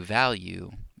have true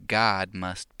value, God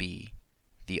must be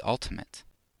the ultimate.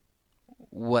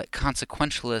 What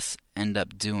consequentialists end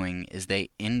up doing is they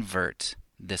invert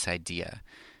this idea,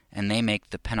 and they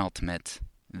make the penultimate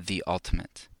the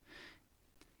ultimate.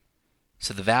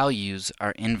 So the values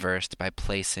are inversed by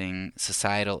placing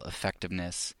societal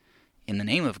effectiveness in the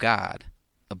name of God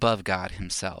above God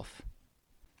himself.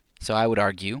 So I would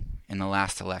argue, in the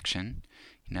last election,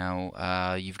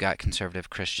 you've got conservative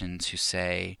Christians who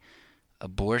say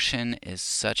abortion is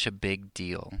such a big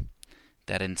deal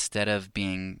that instead of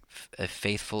being a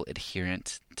faithful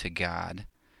adherent to God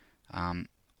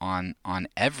on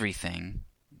everything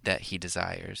that he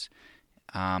desires,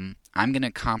 I'm going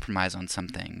to compromise on some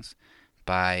things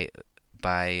by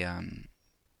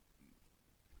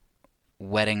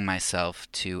wedding myself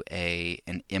to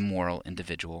an immoral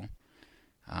individual.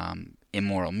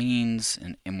 Immoral means,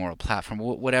 an immoral platform,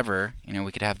 whatever.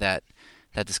 We could have that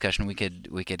discussion. We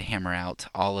could hammer out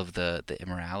all of the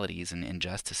immoralities and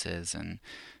injustices and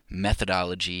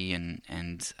methodology and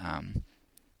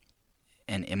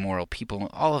immoral people,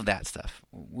 all of that stuff.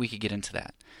 We could get into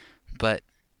that, but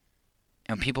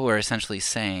people are essentially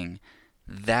saying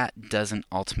that doesn't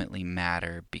ultimately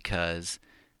matter because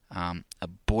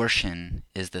abortion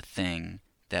is the thing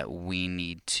that we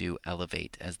need to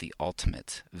elevate as the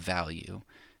ultimate value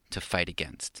to fight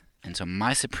against. And so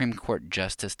my Supreme Court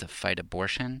justice to fight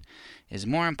abortion is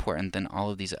more important than all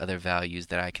of these other values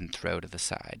that I can throw to the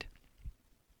side.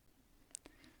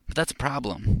 But that's a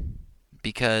problem,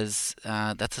 because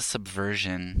that's a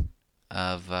subversion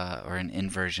of, or an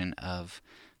inversion of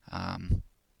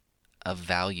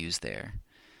values there.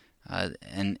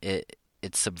 And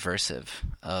it's subversive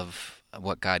of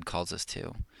what God calls us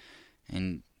to.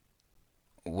 And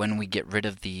when we get rid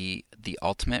of the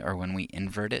ultimate, or when we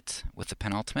invert it with the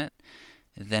penultimate,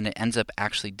 then it ends up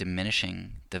actually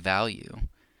diminishing the value,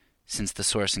 since the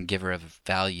source and giver of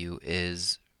value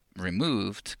is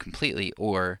removed completely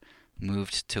or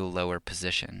moved to a lower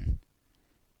position.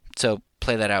 So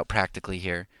play that out practically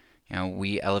here.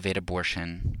 We elevate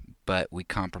abortion, but we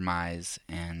compromise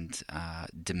and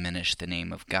diminish the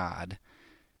name of God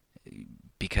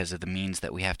because of the means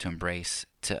that we have to embrace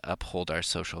to uphold our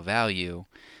social value.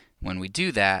 When we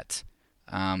do that,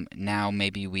 now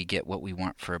maybe we get what we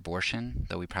want for abortion,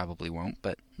 though we probably won't,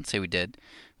 but let's say we did.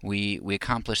 We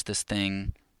accomplish this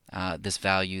thing, this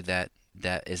value that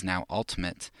is now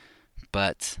ultimate,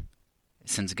 but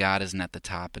since God isn't at the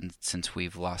top and since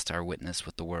we've lost our witness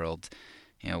with the world,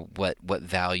 what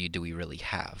value do we really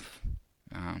have?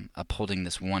 Upholding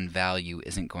this one value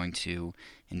isn't going to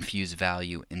infuse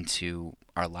value into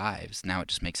our lives. Now it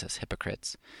just makes us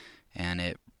hypocrites, and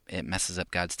it messes up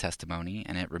God's testimony,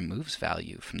 and it removes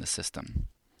value from the system.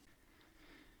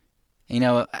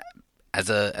 As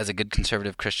a good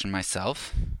conservative Christian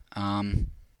myself,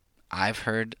 I've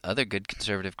heard other good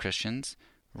conservative Christians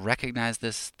recognize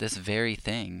this very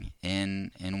thing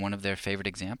in one of their favorite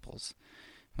examples.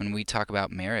 When we talk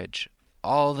about marriage,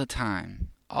 all the time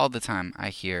I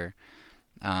hear,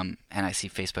 and I see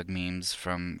Facebook memes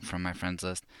from my friends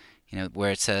list,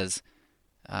 where it says,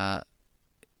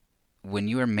 when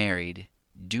you are married,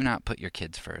 do not put your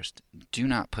kids first. Do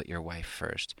not put your wife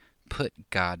first. Put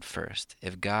God first.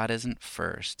 If God isn't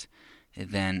first,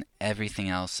 then everything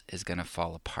else is going to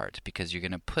fall apart, because you're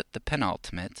going to put the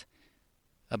penultimate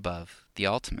above the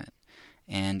ultimate.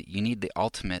 And you need the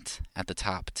ultimate at the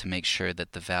top to make sure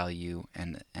that the value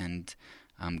and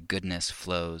goodness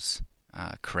flows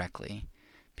correctly,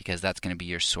 because that's going to be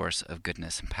your source of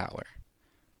goodness and power.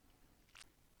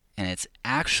 And it's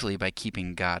actually by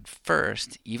keeping God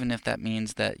first, even if that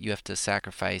means that you have to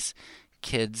sacrifice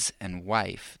kids and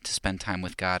wife to spend time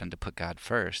with God and to put God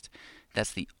first,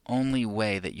 that's the only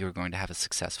way that you're going to have a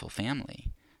successful family,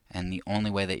 and the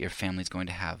only way that your family is going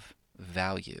to have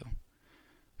value.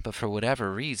 But for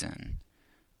whatever reason,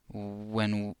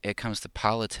 when it comes to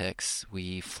politics,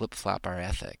 we flip-flop our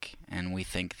ethic, and we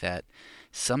think that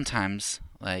sometimes,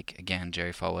 like, again,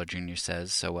 Jerry Falwell Jr.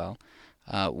 says so well,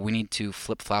 we need to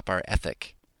flip-flop our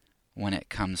ethic when it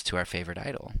comes to our favorite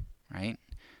idol, right?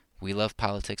 We love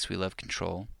politics, we love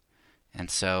control, and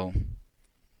so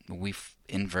we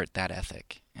invert that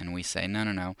ethic, and we say,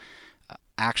 no,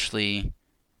 actually,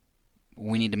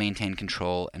 we need to maintain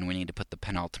control, and we need to put the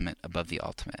penultimate above the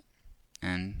ultimate.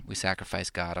 And we sacrifice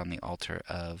God on the altar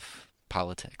of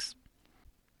politics.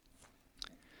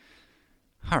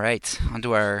 All right, on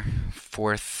to our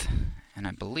fourth and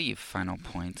I believe final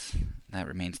point. That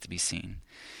remains to be seen.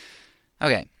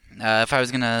 Okay, if I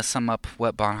was going to sum up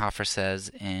what Bonhoeffer says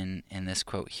in this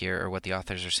quote here, or what the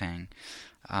authors are saying,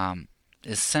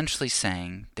 essentially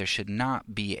saying there should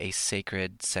not be a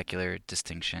sacred secular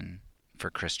distinction for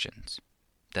Christians.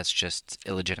 That's just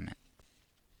illegitimate.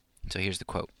 So here's the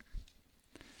quote.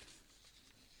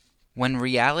 When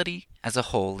reality as a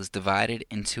whole is divided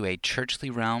into a churchly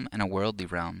realm and a worldly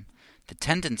realm, the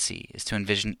tendency is to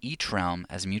envision each realm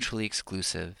as mutually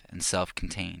exclusive and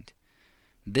self-contained.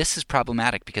 This is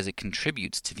problematic because it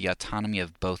contributes to the autonomy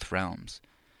of both realms.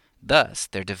 Thus,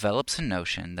 there develops a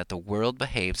notion that the world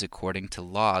behaves according to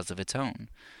laws of its own,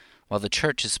 while the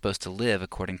church is supposed to live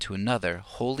according to another,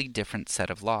 wholly different set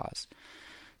of laws.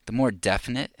 The more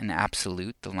definite and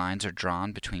absolute the lines are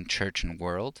drawn between church and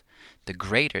world, the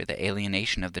greater the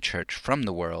alienation of the church from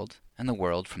the world and the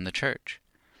world from the church.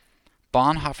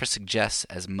 Bonhoeffer suggests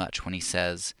as much when he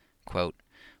says, quote,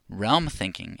 realm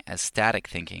thinking as static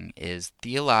thinking is,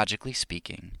 theologically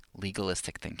speaking,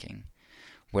 legalistic thinking.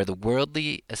 Where the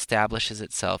worldly establishes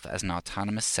itself as an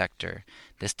autonomous sector,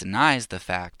 this denies the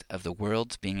fact of the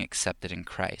world's being accepted in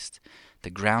Christ, the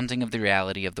grounding of the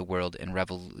reality of the world in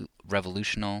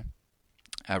revelational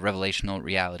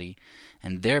reality,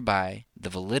 and thereby the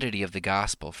validity of the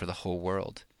gospel for the whole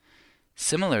world.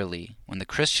 Similarly, when the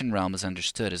Christian realm is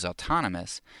understood as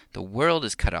autonomous, the world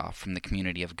is cut off from the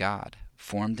community of God,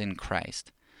 formed in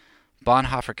Christ.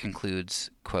 Bonhoeffer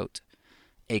concludes, quote,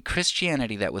 a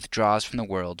Christianity that withdraws from the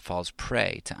world falls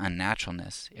prey to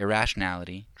unnaturalness,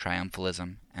 irrationality,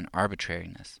 triumphalism, and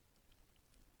arbitrariness.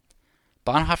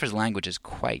 Bonhoeffer's language is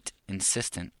quite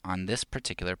insistent on this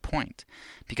particular point,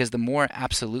 because the more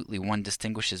absolutely one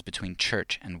distinguishes between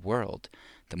church and world,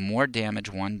 the more damage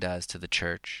one does to the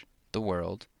church, the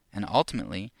world, and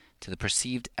ultimately to the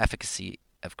perceived efficacy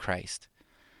of Christ.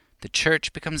 The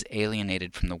church becomes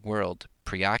alienated from the world,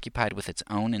 preoccupied with its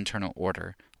own internal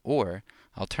order, or,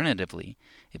 alternatively,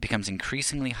 it becomes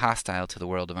increasingly hostile to the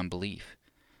world of unbelief.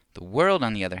 The world,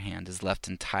 on the other hand, is left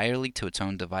entirely to its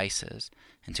own devices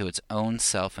and to its own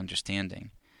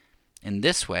self-understanding. In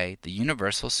this way, the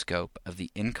universal scope of the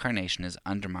incarnation is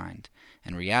undermined,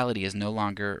 and reality is no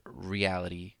longer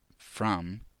reality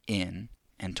from, in,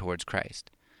 and towards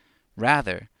Christ.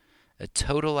 Rather, a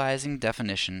totalizing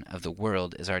definition of the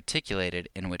world is articulated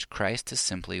in which Christ is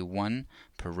simply one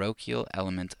parochial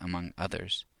element among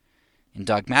others. In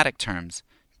dogmatic terms,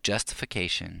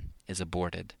 justification is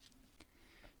aborted.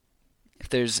 If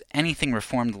there's anything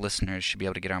Reformed listeners should be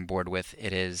able to get on board with,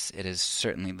 it is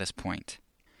certainly this point.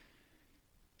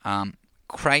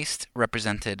 Christ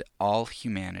represented all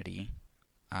humanity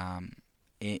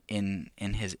in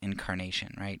his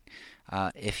incarnation, right?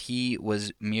 If he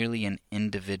was merely an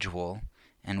individual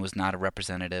and was not a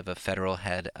representative, a federal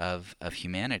head of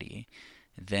humanity,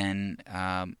 then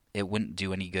it wouldn't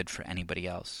do any good for anybody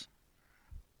else.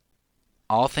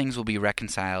 All things will be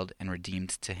reconciled and redeemed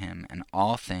to him, and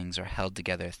all things are held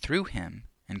together through him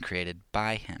and created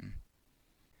by him.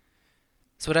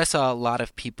 So what I saw a lot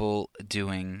of people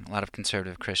doing, a lot of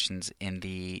conservative Christians in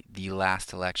the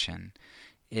last election,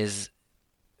 is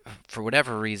for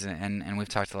whatever reason, and we've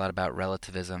talked a lot about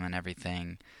relativism and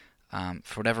everything,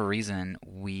 for whatever reason,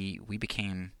 we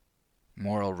became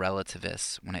moral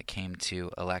relativists when it came to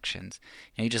elections.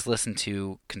 You just listen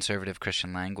to conservative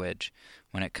Christian language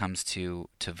when it comes to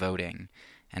voting,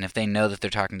 and if they know that they're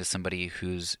talking to somebody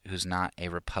who's not a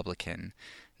Republican,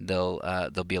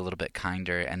 they'll be a little bit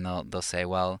kinder, and they'll say,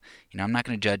 well, I'm not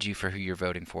going to judge you for who you're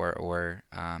voting for, or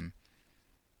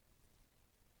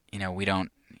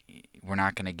we're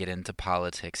not going to get into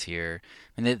politics here.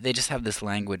 And they just have this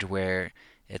language where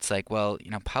it's like, well,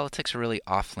 politics are really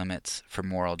off limits for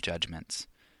moral judgments,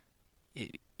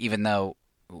 even though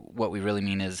what we really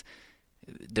mean is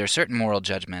there are certain moral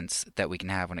judgments that we can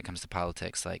have when it comes to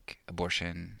politics, like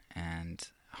abortion and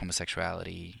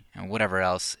homosexuality and whatever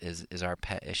else is our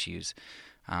pet issues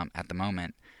at the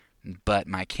moment. But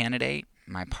my candidate,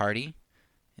 my party,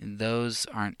 those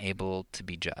aren't able to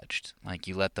be judged. Like,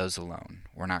 you let those alone.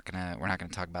 We're not gonna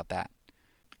talk about that.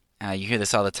 You hear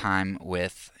this all the time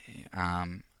with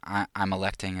I'm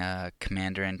electing a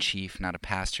commander-in-chief, not a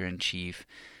pastor-in-chief.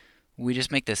 We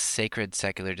just make this sacred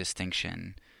secular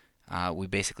distinction. We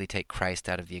basically take Christ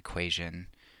out of the equation.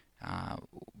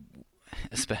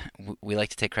 We like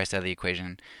to take Christ out of the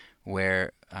equation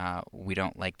where we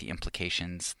don't like the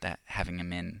implications that having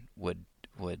him in would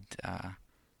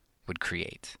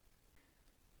create.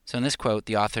 So in this quote,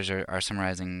 the authors are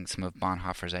summarizing some of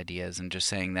Bonhoeffer's ideas and just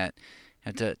saying that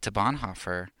to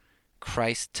Bonhoeffer,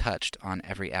 Christ touched on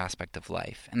every aspect of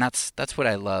life. And that's what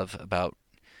I love about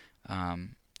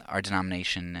our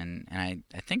denomination, and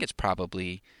I think it's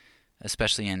probably,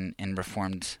 especially in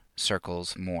Reformed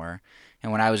circles, more.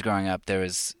 And when I was growing up,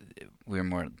 we were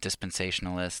more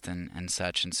dispensationalist and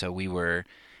such, and so we were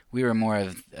more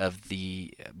of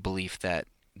the belief that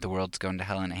the world's going to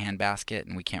hell in a handbasket,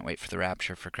 and we can't wait for the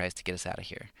rapture for Christ to get us out of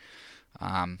here.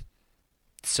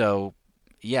 So,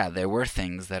 yeah, there were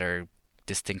things that are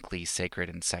distinctly sacred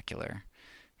and secular,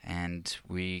 and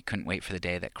we couldn't wait for the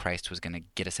day that Christ was going to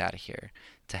get us out of here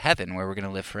to heaven, where we're going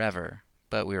to live forever.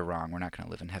 But we were wrong. We're not going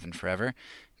to live in heaven forever.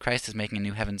 Christ is making a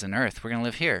new heavens and earth. We're going to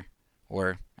live here,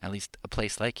 or at least a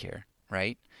place like here,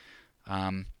 right?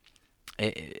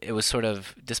 It was sort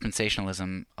of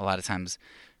dispensationalism a lot of times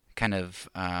kind of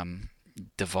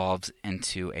devolves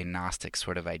into a Gnostic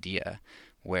sort of idea,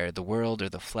 where the world or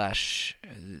the flesh,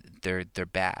 they're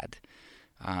bad.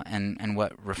 And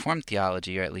what Reformed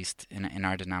theology, or at least in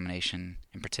our denomination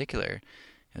in particular,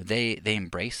 they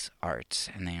embrace art,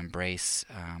 and they embrace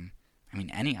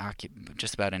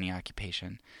just about any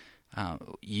occupation.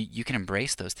 You can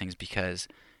embrace those things because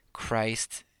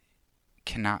Christ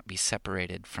cannot be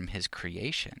separated from his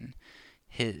creation.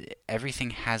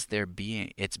 Everything has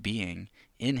its being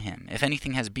in him. If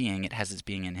anything has being, it has its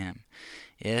being in him.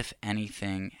 If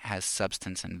anything has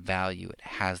substance and value, it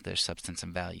has their substance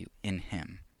and value in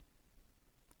him.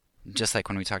 Just like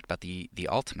when we talked about the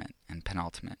ultimate and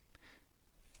penultimate.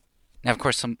 Now, of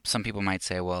course, some people might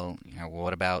say, well,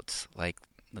 what about, like,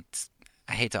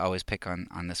 I hate to always pick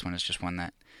on this one. It's just one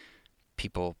that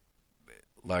people,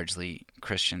 largely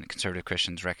conservative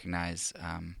Christians, recognize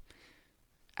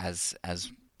as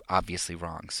obviously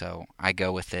wrong. So I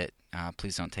go with it.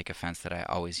 Please don't take offense that I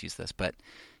always use this, but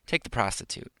take the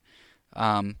prostitute.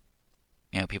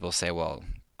 People say, well,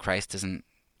 Christ isn't,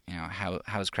 how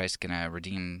is Christ going to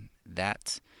redeem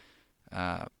that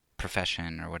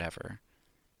profession or whatever?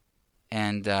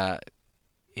 And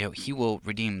he will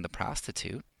redeem the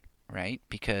prostitute, right?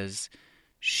 Because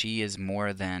she is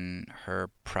more than her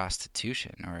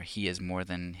prostitution, or he is more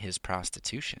than his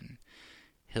prostitution.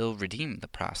 He'll redeem the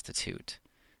prostitute.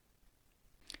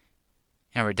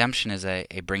 Redemption is a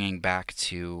bringing back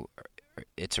to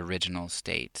its original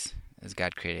state, as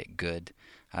God created it, good.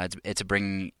 It's a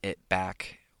bringing it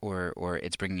back, or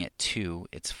it's bringing it to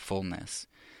its fullness.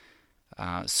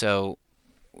 So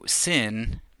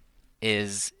sin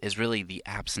is really the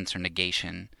absence or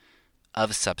negation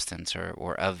of substance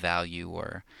or of value,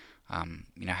 or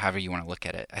however you want to look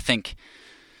at it. I think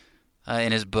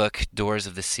in his book Doors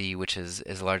of the Sea, which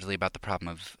is largely about the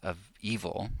problem of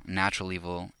evil, natural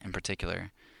evil in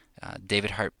particular,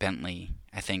 David Hart Bentley,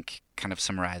 I think, kind of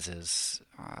summarizes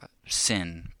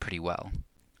sin pretty well.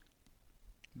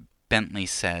 Bentley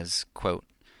says, quote,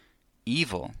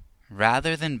 "Evil,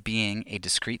 rather than being a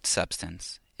discrete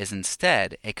substance, is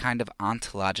instead a kind of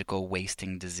ontological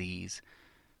wasting disease,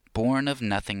 born of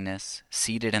nothingness,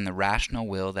 seated in the rational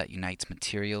will that unites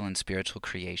material and spiritual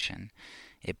creation.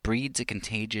 It breeds a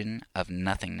contagion of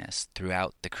nothingness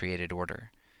throughout the created order.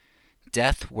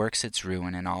 Death works its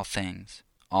ruin in all things.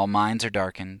 All minds are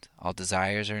darkened, all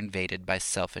desires are invaded by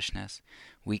selfishness,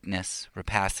 weakness,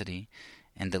 rapacity,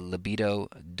 and the libido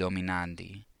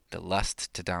dominandi, the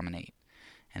lust to dominate,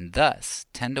 and thus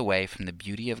tend away from the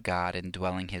beauty of God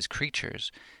indwelling his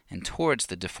creatures and towards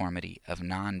the deformity of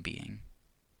non-being.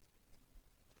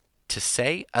 To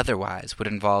say otherwise would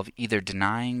involve either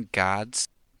denying God's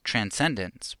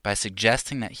transcendence by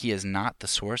suggesting that he is not the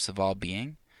source of all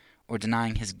being, or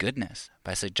denying his goodness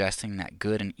by suggesting that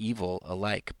good and evil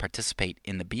alike participate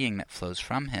in the being that flows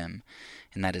from him,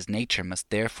 and that his nature must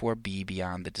therefore be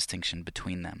beyond the distinction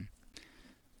between them.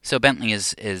 So Bentley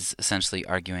is essentially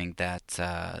arguing that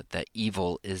that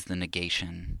evil is the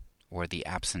negation or the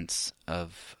absence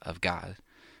of God.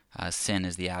 Sin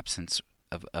is the absence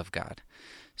of God.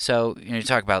 So you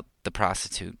talk about the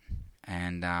prostitute,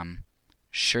 and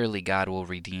surely God will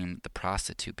redeem the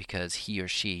prostitute because he or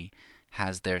she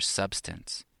has their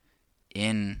substance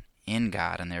in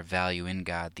God and their value in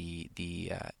God,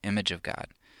 the image of God.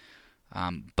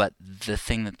 But the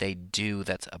thing that they do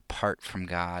that's apart from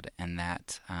God and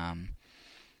that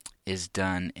is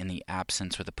done in the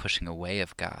absence or the pushing away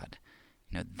of God,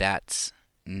 that's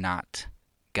not.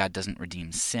 God doesn't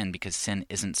redeem sin because sin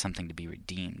isn't something to be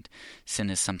redeemed. Sin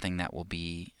is something that will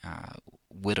be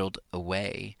whittled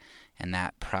away, and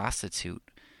that prostitute,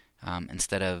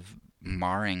 instead of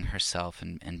marring herself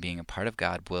and being a part of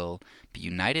God, will be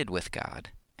united with God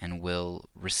and will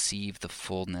receive the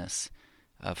fullness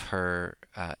of her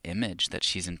image that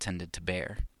she's intended to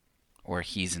bear, or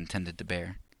he's intended to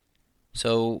bear.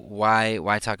 So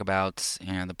why talk about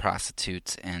the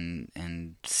prostitutes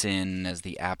and sin as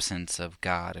the absence of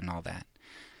God and all that?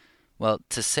 Well,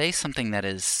 to say something that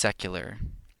is secular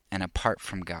and apart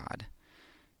from God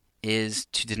is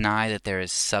to deny that there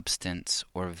is substance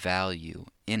or value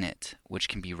in it which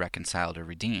can be reconciled or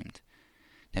redeemed.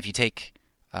 Now, if you take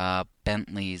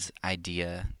Bentley's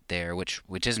idea there, which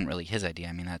isn't really his idea,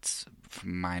 I mean that's,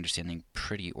 from my understanding,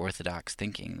 pretty orthodox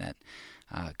thinking, that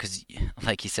because,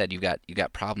 like he said, you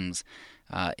got problems.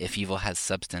 If evil has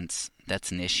substance,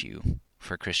 that's an issue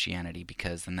for Christianity,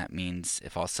 because then that means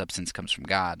if all substance comes from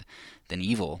God, then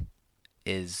evil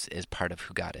is part of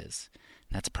who God is.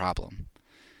 And that's a problem.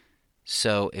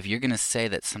 So if you're going to say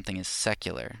that something is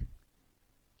secular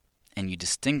and you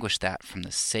distinguish that from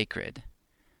the sacred,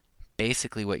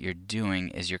 basically what you're doing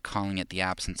is you're calling it the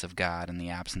absence of God, and the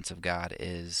absence of God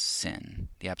is sin.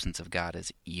 The absence of God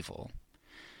is evil.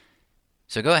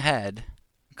 So go ahead,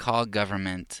 call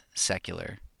government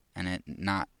secular and it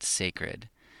not sacred,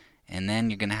 and then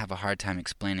you're going to have a hard time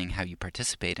explaining how you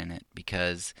participate in it,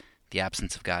 because the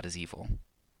absence of God is evil.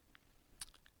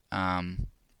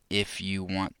 If you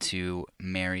want to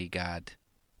marry God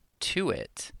to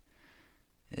it,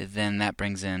 then that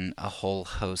brings in a whole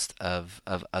host of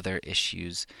other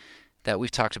issues that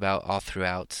we've talked about all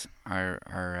throughout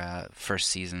our first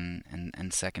season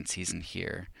and second season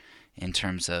here, in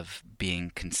terms of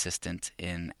being consistent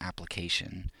in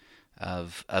application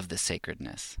of the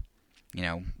sacredness.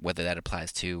 Whether that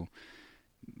applies to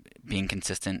being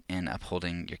consistent in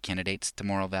upholding your candidates to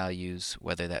moral values,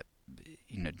 whether that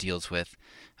deals with,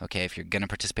 okay, if you're going to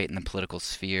participate in the political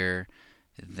sphere,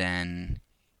 then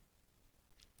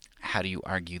how do you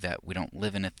argue that we don't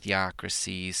live in a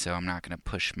theocracy, so I'm not going to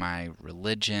push my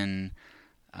religion,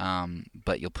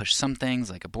 but you'll push some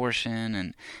things like abortion?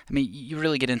 And I mean, you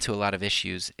really get into a lot of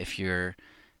issues if you're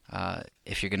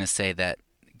going to say that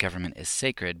government is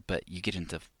sacred, but you get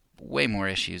into way more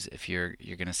issues if you're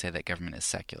going to say that government is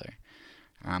secular.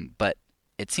 But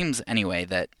it seems anyway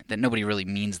that nobody really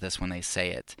means this when they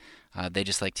say it. They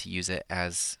just like to use it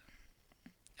as,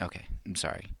 okay, I'm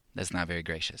sorry, that's not very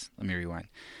gracious. Let me rewind.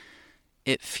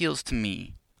 It feels to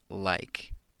me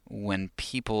like when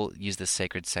people use the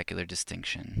sacred-secular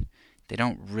distinction, they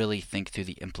don't really think through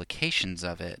the implications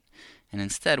of it, and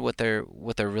instead what they're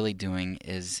really doing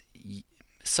is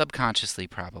subconsciously,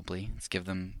 probably, let's give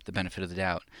them the benefit of the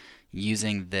doubt,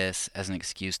 using this as an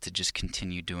excuse to just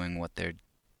continue doing what they're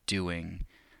doing,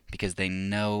 because they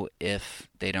know if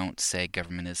they don't say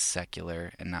government is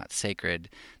secular and not sacred,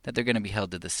 that they're going to be held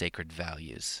to the sacred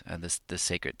values, the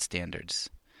sacred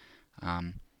standards.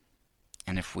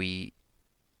 And if we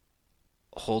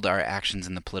hold our actions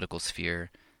in the political sphere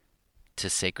to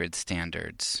sacred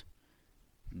standards,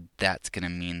 that's going to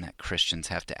mean that Christians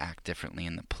have to act differently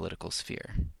in the political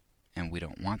sphere. And we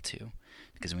don't want to,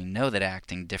 because we know that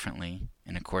acting differently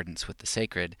in accordance with the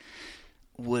sacred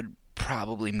would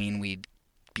probably mean we'd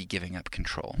be giving up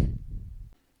control.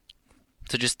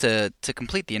 So just to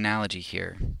complete the analogy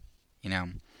here,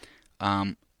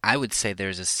 I would say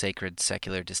there's a sacred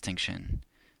secular distinction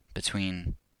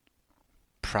between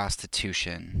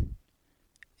prostitution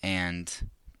and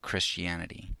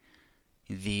Christianity.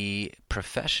 The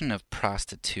profession of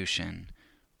prostitution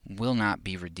will not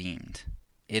be redeemed.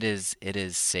 It is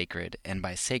sacred, and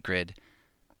by sacred,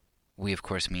 we of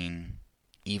course mean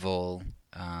evil,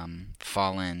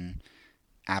 fallen,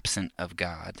 absent of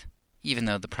God, even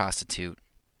though the prostitute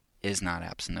is not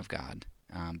absent of God,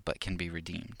 but can be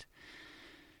redeemed.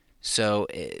 So,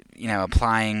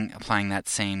 applying that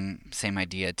same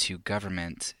idea to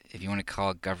government, if you want to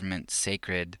call government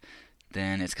sacred,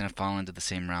 then it's going to fall into the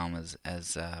same realm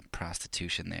as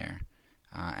prostitution there,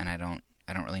 and I don't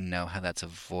really know how that's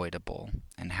avoidable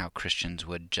and how Christians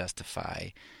would justify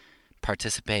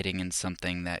participating in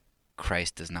something that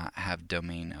Christ does not have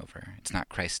domain over. It's not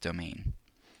Christ's domain.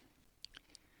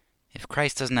 If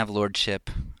Christ doesn't have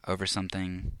lordship over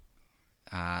something,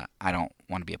 I don't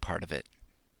want to be a part of it.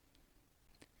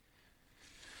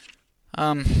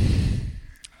 Um,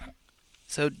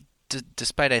 so,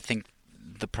 despite I think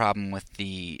the problem with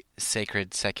the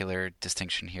sacred secular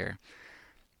distinction here,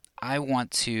 I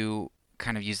want to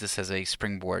kind of use this as a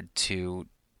springboard to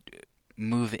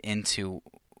move into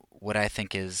what I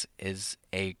think is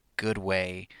a good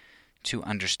way to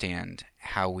understand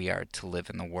how we are to live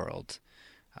in the world.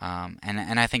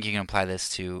 And I think you can apply this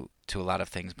to a lot of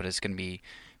things, but it's going to be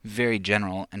very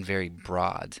general and very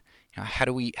broad. How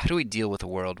do we deal with a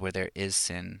world where there is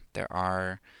sin? There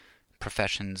are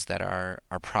professions that are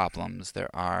problems.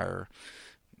 There are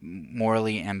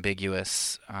morally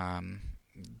ambiguous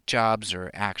jobs or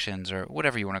actions or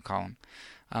whatever you want to call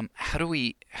them. How do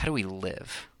we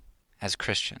live as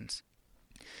Christians?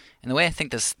 And the way I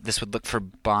think this would look for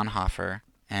Bonhoeffer,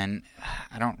 and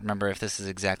I don't remember if this is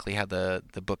exactly how the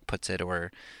book puts it,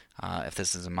 or if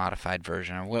this is a modified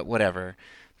version or whatever,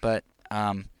 but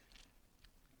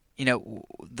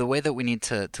the way that we need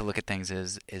to look at things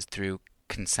is through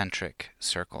concentric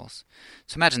circles.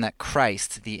 So imagine that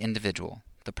Christ, the individual,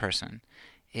 the person,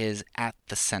 is at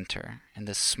the center in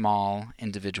this small,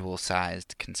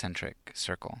 individual-sized concentric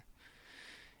circle.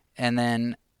 And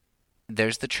then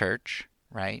there's the church,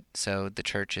 right? So the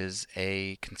church is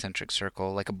a concentric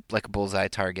circle, like a bullseye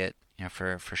target,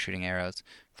 for shooting arrows,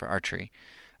 for archery.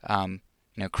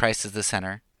 Christ is the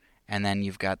center, and then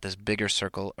you've got this bigger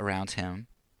circle around him,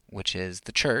 which is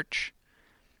the church,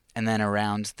 and then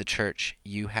around the church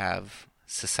you have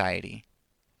society.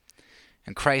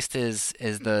 And Christ is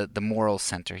the moral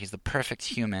center. He's the perfect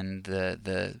human,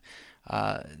 the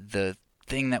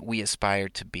thing that we aspire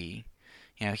to be.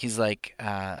 He's like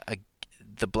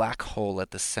the black hole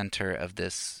at the center of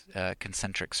this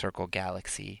concentric circle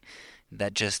galaxy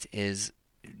that just is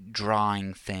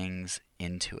drawing things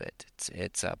into it.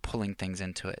 It's pulling things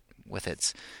into it with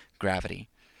its gravity.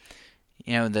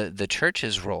 The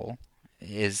church's role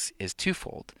is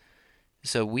twofold.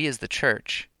 So we as the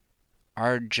church,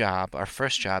 our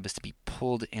first job is to be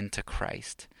pulled into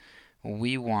Christ.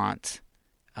 We want,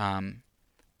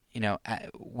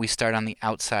 we start on the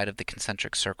outside of the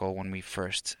concentric circle when we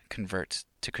first convert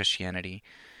to Christianity.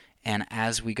 And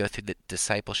as we go through the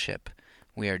discipleship,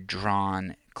 we are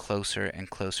drawn closer and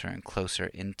closer and closer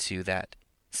into that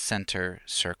center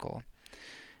circle.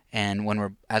 And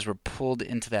as we're pulled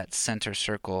into that center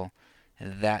circle,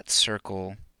 that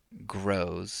circle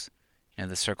grows.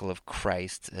 The circle of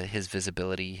Christ, his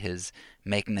visibility, his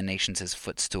making the nations his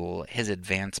footstool, his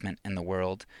advancement in the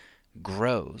world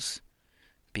grows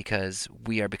because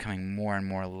we are becoming more and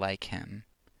more like him.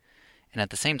 And at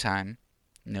the same time,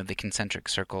 the concentric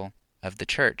circle of the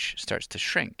church starts to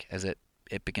shrink as it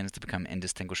begins to become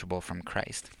indistinguishable from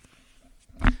Christ.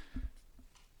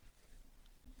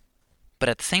 But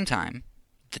at the same time,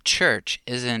 the church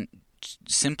isn't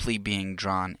simply being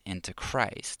drawn into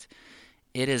Christ.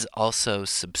 It is also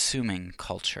subsuming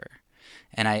culture.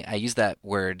 And I use that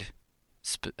word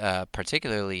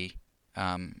particularly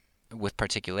with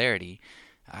particularity.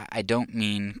 I don't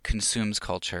mean consumes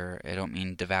culture. I don't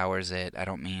mean devours it. I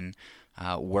don't mean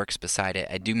works beside it.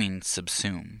 I do mean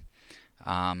subsume.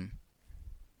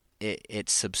 It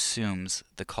subsumes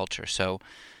the culture. So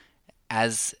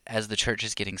as the church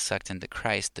is getting sucked into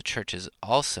Christ, the church is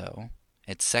also,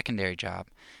 its secondary job,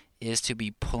 is to be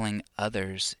pulling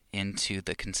others into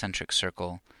the concentric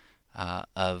circle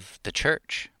of the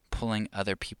church, pulling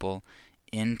other people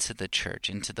into the church,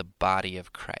 into the body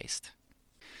of Christ.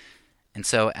 And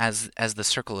so as the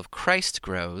circle of Christ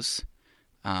grows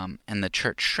and the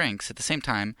church shrinks, at the same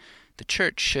time, the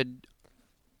church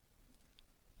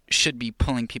should be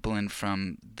pulling people in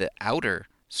from the outer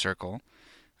circle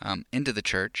into the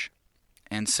church.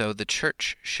 And so the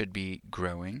church should be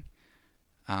growing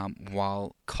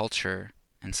while culture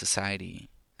and society,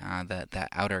 that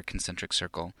outer concentric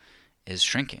circle, is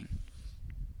shrinking.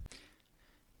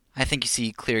 I think you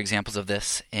see clear examples of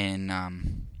this in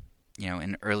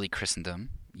early Christendom.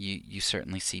 You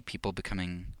certainly see people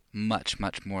becoming much,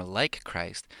 much more like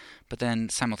Christ, but then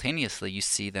simultaneously you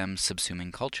see them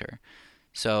subsuming culture.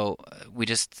 So we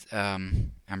just,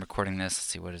 I'm recording this, let's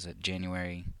see, what is it,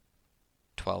 January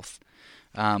 12th.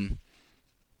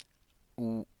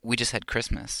 We just had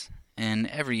Christmas, And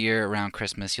every year around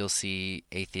Christmas, you'll see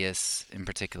atheists in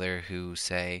particular who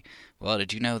say, "Well,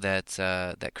 did you know that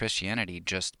that Christianity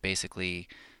just basically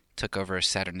took over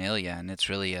Saturnalia, and it's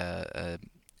really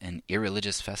an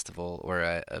irreligious festival or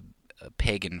a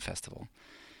pagan festival?"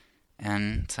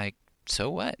 And it's like, so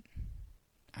what?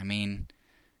 I mean,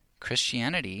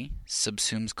 Christianity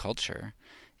subsumes culture.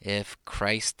 If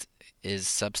Christ is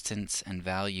substance and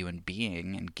value and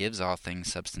being, and gives all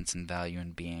things substance and value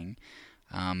and being,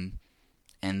 um,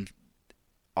 and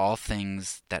all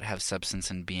things that have substance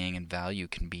and being and value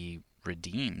can be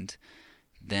redeemed,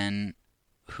 then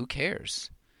who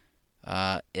cares?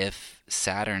 If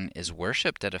Saturn is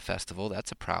worshipped at a festival,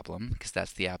 that's a problem because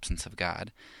that's the absence of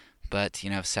God. But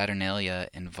if Saturnalia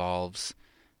involves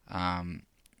um,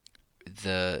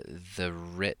 the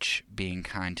rich being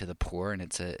kind to the poor, and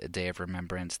it's a day of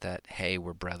remembrance that, hey,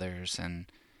 we're brothers,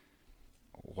 and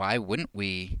why wouldn't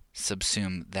we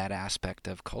subsume that aspect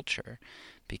of culture?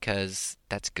 Because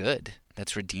that's good,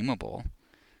 that's redeemable,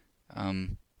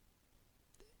 and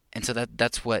so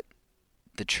that's what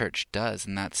the church does,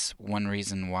 and that's one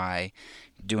reason why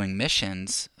doing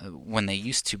missions, when they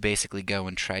used to basically go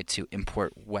and try to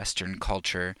import Western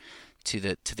culture to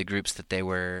the groups that they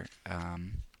were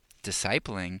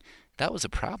discipling, that was a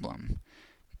problem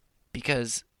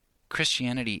because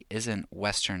Christianity isn't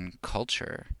Western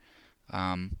culture,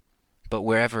 but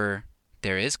wherever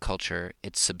there is culture,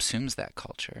 it subsumes that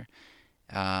culture,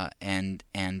 and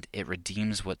it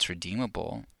redeems what's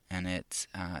redeemable, and it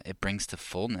brings to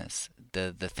fullness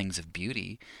the things of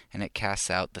beauty, and it casts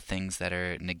out the things that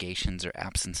are negations or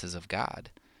absences of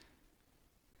God.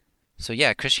 So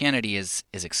yeah, Christianity is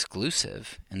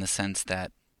exclusive in the sense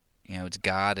that it's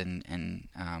God and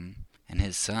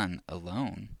His Son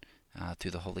alone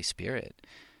through the Holy Spirit.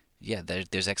 Yeah,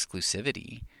 there's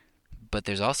exclusivity, but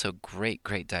there's also great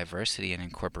diversity and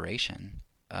incorporation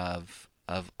of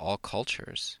all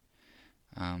cultures.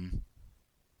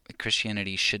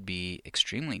 Christianity should be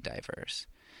extremely diverse,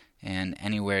 and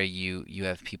anywhere you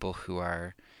have people who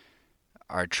are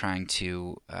trying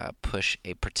to push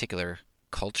a particular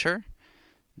culture,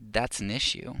 that's an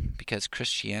issue because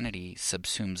Christianity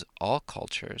subsumes all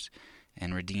cultures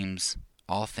and redeems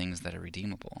all things that are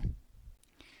redeemable.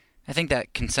 I think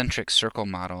that concentric circle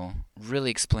model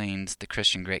really explains the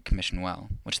Christian Great Commission well,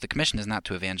 which the commission is not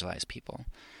to evangelize people.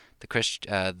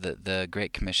 The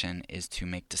Great Commission is to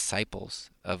make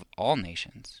disciples of all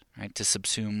nations, right? To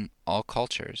subsume all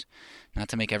cultures, not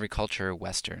to make every culture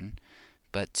Western,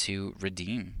 but to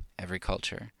redeem every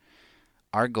culture.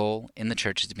 Our goal in the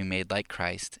church is to be made like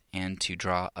Christ and to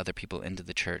draw other people into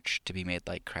the church to be made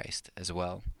like Christ as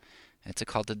well. It's a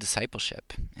call to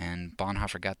discipleship, and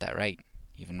Bonhoeffer got that right.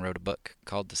 He even wrote a book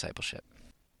called Discipleship.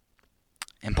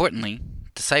 Importantly,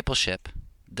 discipleship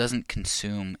doesn't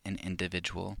consume an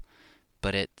individual,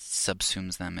 but it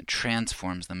subsumes them, it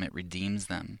transforms them, it redeems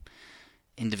them.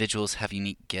 Individuals have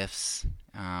unique gifts,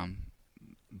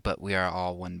 but we are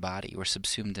all one body. We're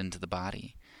subsumed into the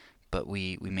body, but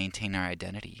we maintain our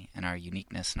identity and our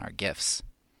uniqueness and our gifts.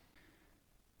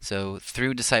 So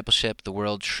through discipleship, the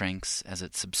world shrinks as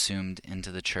it's subsumed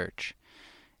into the church.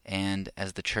 And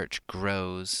as the church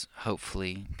grows,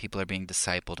 hopefully, people are being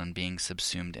discipled and being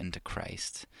subsumed into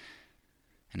Christ.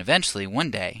 And eventually, one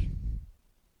day,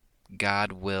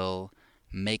 God will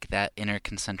make that inner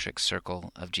concentric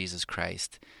circle of Jesus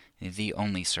Christ the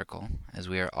only circle, as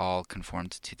we are all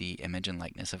conformed to the image and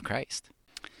likeness of Christ.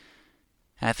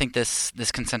 And I think this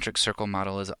concentric circle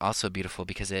model is also beautiful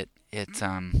because I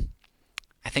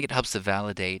think it helps to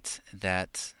validate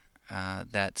that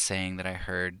saying that I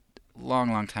heard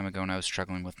long time ago when I was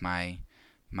struggling with my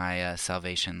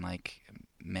salvation, like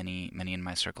many in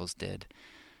my circles did.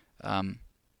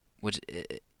 Which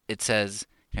it says,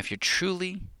 if you're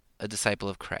truly a disciple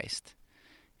of Christ,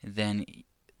 then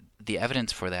the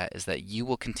evidence for that is that you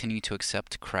will continue to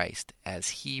accept Christ as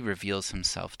He reveals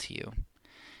Himself to you.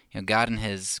 God in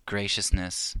His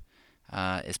graciousness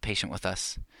is patient with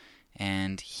us,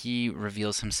 and He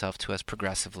reveals Himself to us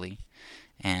progressively,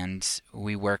 and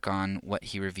we work on what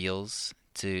He reveals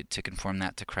to conform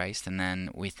that to Christ, and then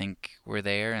we think we're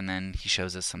there, and then He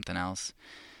shows us something else.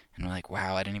 And we're like,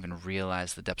 wow, I didn't even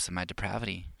realize the depths of my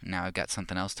depravity. Now I've got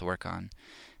something else to work on.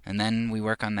 And then we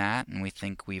work on that, and we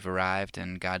think we've arrived,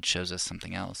 and God shows us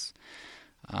something else.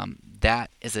 That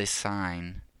is a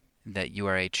sign that you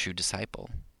are a true disciple,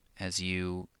 as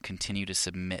you continue to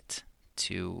submit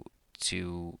to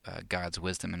God's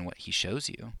wisdom and what He shows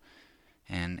you,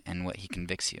 and what He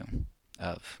convicts you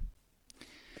of.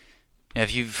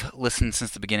 If you've listened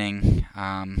since the beginning,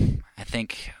 I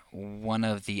think one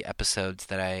of the episodes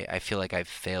that I feel like I've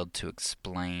failed to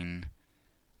explain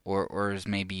or is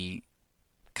maybe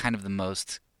kind of the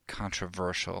most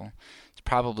controversial. It's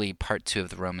probably part 2 of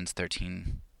the Romans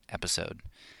 13 episode,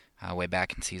 way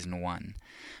back in season 1.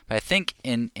 But I think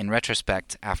in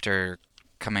retrospect, after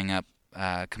coming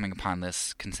upon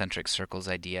this concentric circles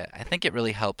idea, I think it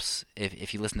really helps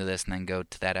if you listen to this and then go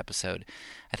to that episode.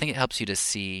 I think it helps you to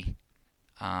see,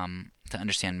 to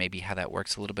understand maybe how that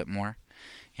works a little bit more.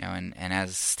 And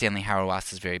as Stanley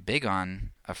Hauerwas is very big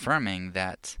on affirming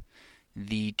that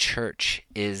the church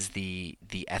is the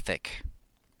ethic.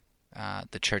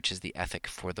 The church is the ethic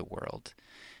for the world.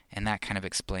 And that kind of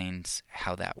explains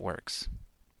how that works.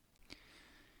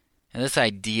 And this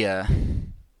idea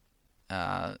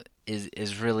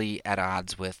is really at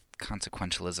odds with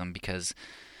consequentialism, because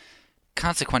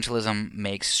consequentialism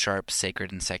makes sharp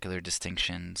sacred and secular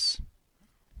distinctions,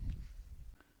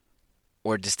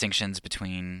 or distinctions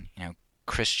between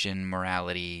Christian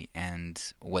morality and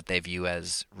what they view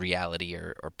as reality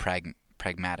or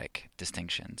pragmatic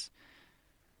distinctions.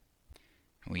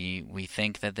 We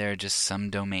think that there are just some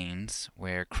domains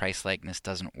where Christ-likeness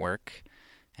doesn't work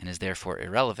and is therefore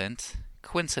irrelevant.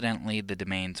 Coincidentally, the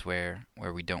domains where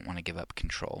we don't want to give up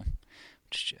control,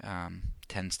 which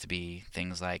tends to be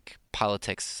things like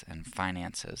politics and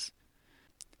finances.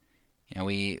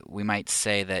 We might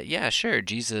say that, yeah, sure,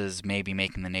 Jesus may be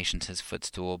making the nations his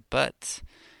footstool, but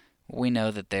we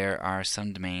know that there are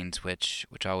some domains which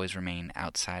always remain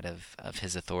outside of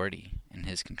his authority and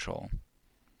his control.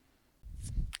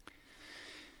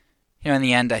 In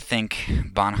the end, I think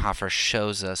Bonhoeffer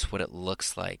shows us what it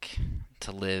looks like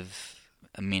to live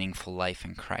a meaningful life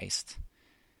in Christ.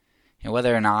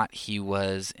 Whether or not he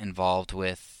was involved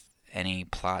with any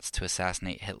plots to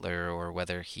assassinate Hitler, or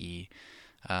whether he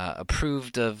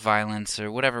approved of violence,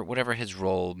 or whatever his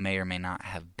role may or may not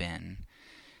have been,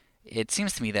 it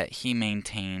seems to me that he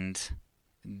maintained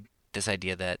this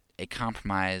idea that a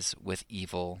compromise with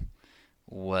evil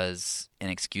was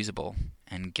inexcusable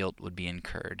and guilt would be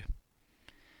incurred.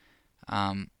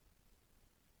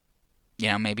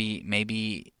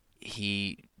 Maybe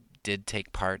he did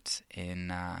take part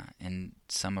in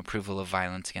some approval of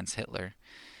violence against Hitler.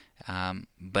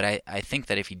 But I think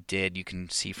that if he did, you can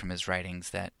see from his writings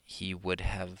that he would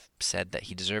have said that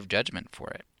he deserved judgment for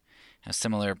it.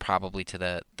 Similar probably to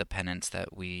the penance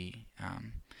that we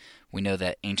know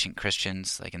that ancient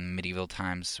Christians, like in medieval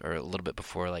times, or a little bit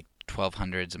before, like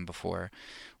 1200s and before,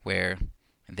 where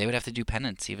they would have to do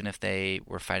penance even if they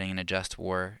were fighting in a just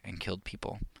war and killed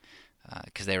people,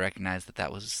 because they recognized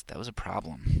that was a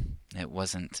problem. It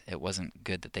wasn't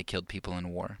good that they killed people in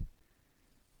war.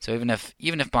 So even if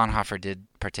Bonhoeffer did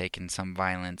partake in some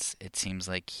violence, it seems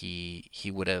like he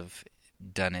would have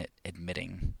done it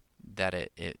admitting that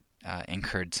it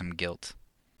incurred some guilt.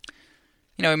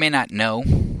 We may not know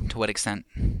to what extent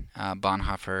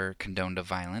Bonhoeffer condoned of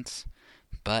violence,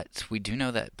 but we do know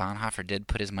that Bonhoeffer did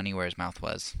put his money where his mouth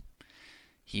was.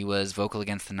 He was vocal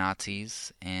against the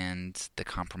Nazis and the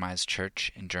compromised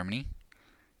church in Germany.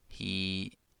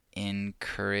 He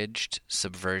encouraged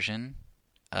subversion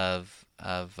of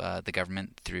the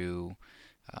government through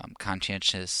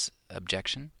conscientious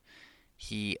objection.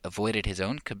 He avoided his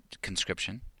own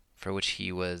conscription, for which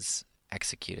he was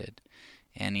executed,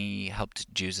 and he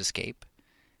helped Jews escape,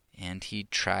 and he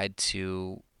tried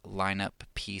to line up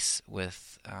peace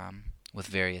with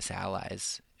various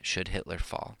allies should Hitler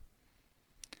fall.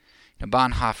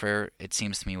 Bonhoeffer, it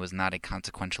seems to me, was not a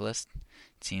consequentialist.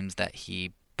 It seems that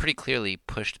he pretty clearly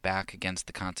pushed back against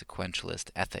the consequentialist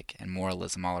ethic and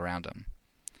moralism all around him.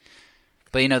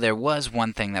 But there was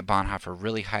one thing that Bonhoeffer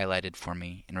really highlighted for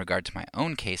me in regard to my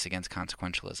own case against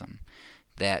consequentialism,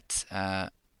 that I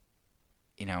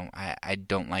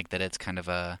don't like that it's kind of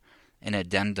an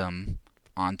addendum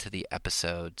onto the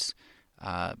episodes.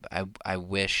 I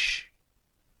wish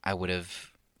I would have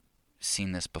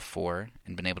seen this before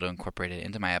and been able to incorporate it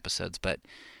into my episodes, but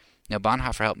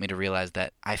Bonhoeffer helped me to realize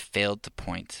that I failed to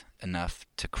point enough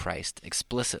to Christ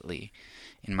explicitly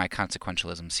in my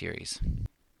consequentialism series.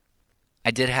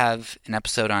 I did have an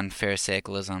episode on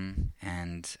Pharisaicalism,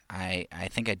 and I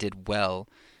think I did well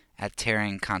at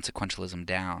tearing consequentialism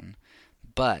down,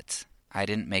 but I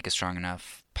didn't make a strong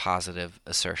enough positive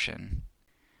assertion.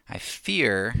 I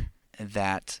fear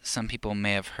that some people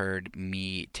may have heard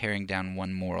me tearing down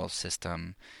one moral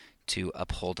system to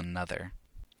uphold another.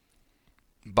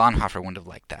 Bonhoeffer wouldn't have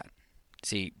liked that.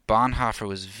 See, Bonhoeffer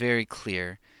was very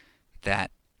clear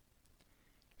that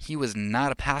he was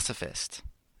not a pacifist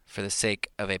for the sake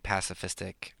of a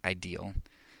pacifistic ideal.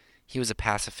 He was a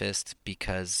pacifist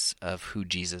because of who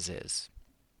Jesus is.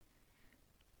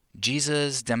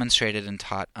 Jesus demonstrated and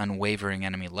taught unwavering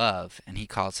enemy love, and he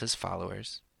calls his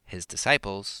followers his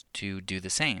disciples to do the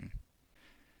same.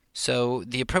 So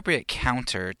the appropriate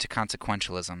counter to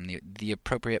consequentialism, the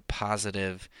appropriate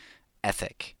positive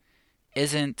ethic,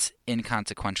 isn't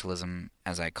inconsequentialism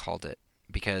as I called it,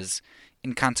 because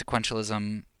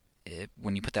inconsequentialism,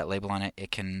 when you put that label on it,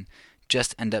 it can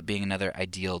just end up being another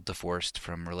ideal divorced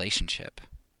from relationship.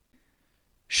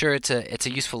 Sure, it's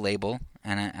a useful label,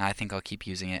 and I think I'll keep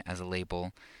using it as a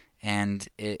label, and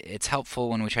it's helpful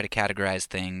when we try to categorize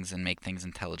things and make things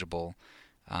intelligible.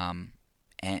 And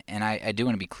I do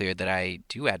want to be clear that I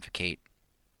do advocate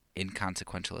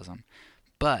inconsequentialism,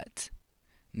 but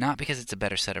not because it's a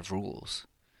better set of rules,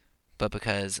 but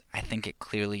because I think it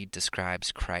clearly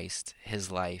describes Christ, his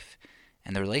life,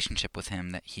 and the relationship with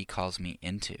him that he calls me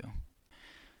into.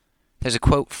 There's a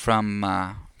quote from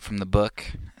the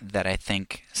book that I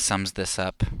think sums this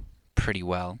up pretty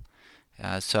well.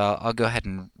 So I'll go ahead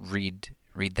and read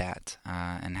that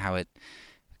and how it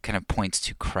kind of points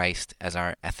to Christ as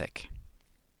our ethic.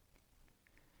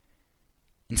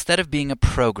 Instead of being a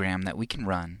program that we can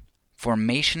run,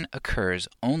 formation occurs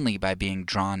only by being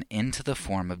drawn into the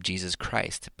form of Jesus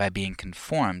Christ, by being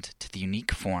conformed to the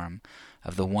unique form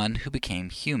of the one who became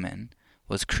human,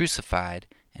 was crucified,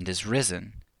 and is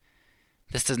risen.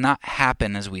 This does not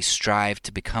happen as we strive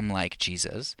to become like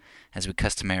Jesus, as we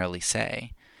customarily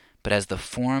say, but as the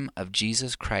form of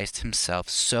Jesus Christ himself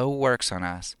so works on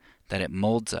us that it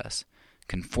molds us,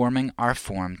 conforming our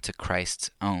form to Christ's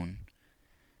own.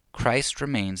 Christ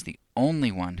remains the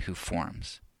only one who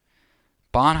forms.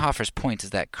 Bonhoeffer's point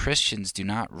is that Christians do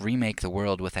not remake the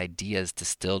world with ideas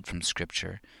distilled from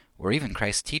Scripture, or even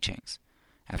Christ's teachings.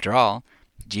 After all,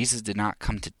 Jesus did not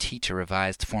come to teach a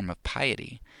revised form of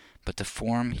piety, but to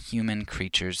form human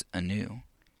creatures anew.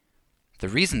 The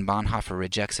reason Bonhoeffer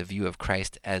rejects a view of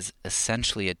Christ as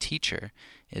essentially a teacher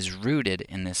is rooted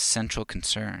in this central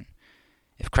concern.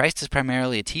 If Christ is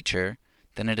primarily a teacher,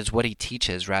 then it is what he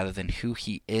teaches rather than who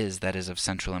he is that is of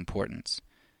central importance.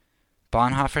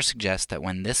 Bonhoeffer suggests that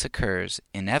when this occurs,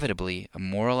 inevitably a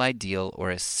moral ideal or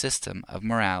a system of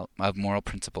moral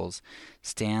principles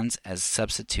stands as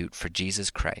substitute for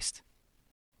Jesus Christ.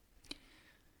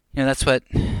 That's what,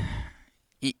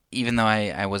 even though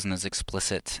I wasn't as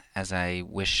explicit as I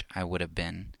wish I would have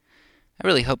been, I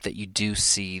really hope that you do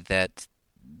see that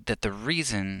the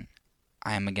reason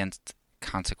I am against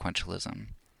consequentialism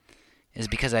is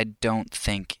because I don't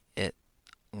think it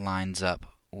lines up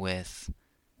with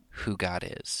who God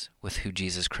is, with who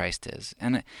Jesus Christ is.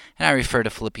 And I refer to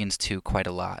Philippians 2 quite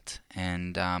a lot,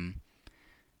 and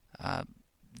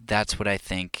that's what I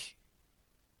think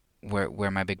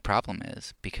where my big problem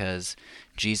is, because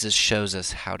Jesus shows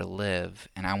us how to live,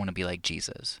 and I want to be like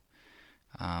Jesus.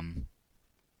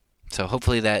 So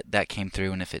hopefully that came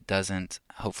through, and if it doesn't,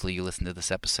 hopefully you listen to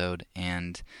this episode,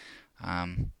 and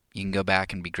you can go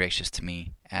back and be gracious to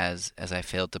me as I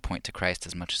failed to point to Christ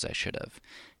as much as I should have,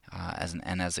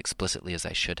 and as explicitly as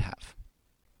I should have.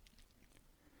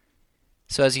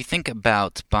 So as you think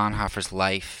about Bonhoeffer's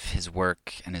life, his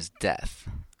work, and his death,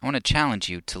 I want to challenge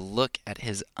you to look at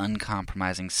his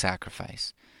uncompromising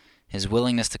sacrifice, his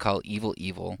willingness to call evil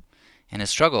evil, and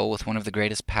his struggle with one of the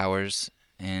greatest powers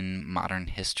in modern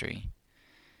history.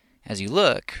 As you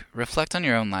look, reflect on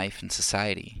your own life and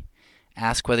society.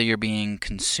 Ask whether you're being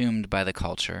consumed by the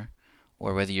culture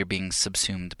or whether you're being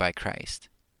subsumed by Christ.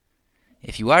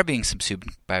 If you are being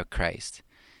subsumed by Christ,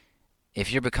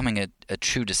 if you're becoming a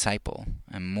true disciple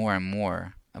and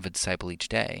more of a disciple each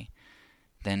day,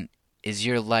 then is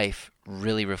your life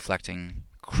really reflecting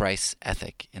Christ's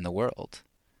ethic in the world?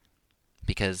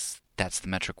 Because that's the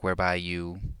metric whereby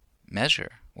you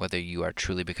measure whether you are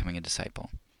truly becoming a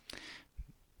disciple.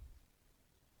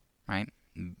 Right?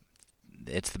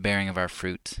 It's the bearing of our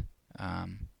fruit.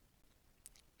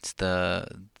 It's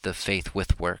the faith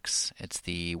with works. It's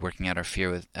the working out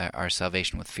our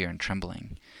salvation with fear and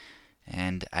trembling.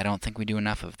 And I don't think we do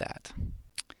enough of that.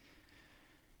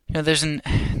 There's an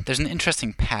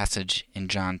interesting passage in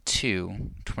John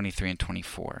 2:23 and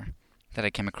 24 that I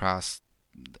came across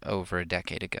over a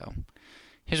decade ago.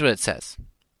 Here's what it says.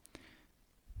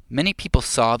 Many people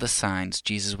saw the signs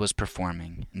Jesus was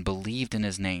performing and believed in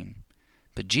his name,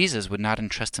 but Jesus would not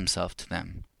entrust himself to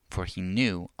them, for he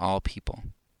knew all people.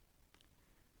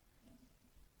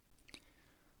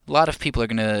 A lot of people are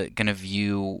gonna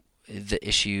view the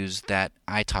issues that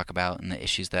I talk about and the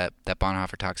issues that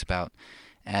Bonhoeffer talks about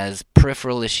as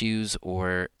peripheral issues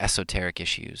or esoteric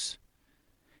issues.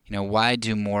 Why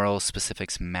do moral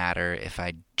specifics matter if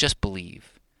I just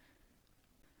believe?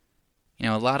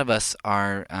 A lot of us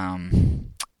are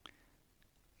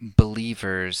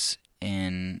believers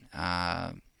in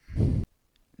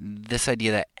this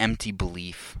idea that empty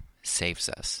belief saves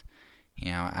us.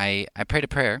 I prayed a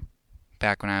prayer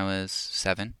back when I was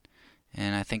 7,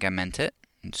 and I think I meant it,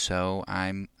 and so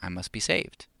I must be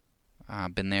saved.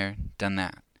 Been there, done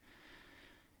that.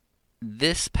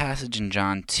 This passage in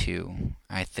John 2,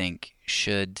 I think,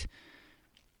 should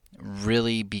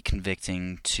really be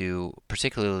convicting to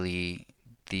particularly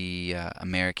the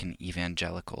American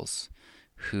evangelicals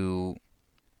who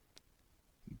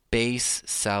base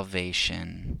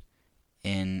salvation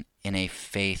in a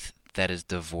faith that is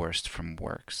divorced from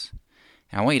works.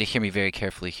 And I want you to hear me very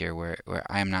carefully here, where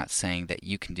I am not saying that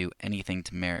you can do anything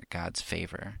to merit God's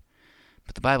favor.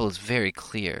 But the Bible is very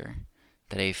clear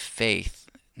that a faith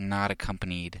not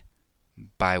accompanied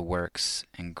by works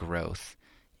and growth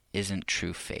isn't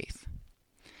true faith.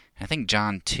 And I think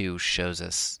John 2 shows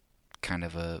us kind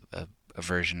of a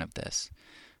version of this.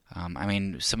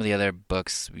 Some of the other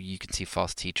books, you can see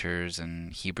false teachers,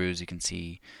 and Hebrews, you can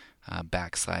see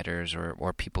backsliders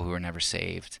or people who are never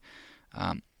saved.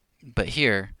 But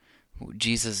here,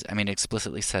 Jesus,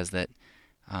 explicitly says that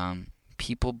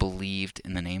people believed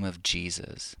in the name of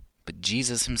Jesus, but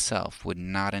Jesus himself would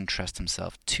not entrust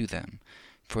himself to them,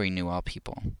 for he knew all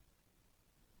people.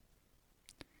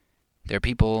 There are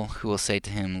people who will say to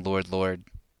him, Lord, Lord,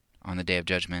 on the day of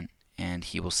judgment, and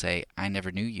he will say, I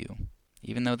never knew you,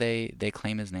 even though they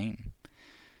claim his name.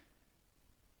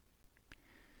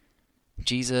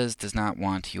 Jesus does not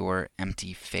want your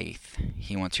empty faith.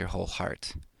 He wants your whole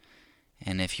heart.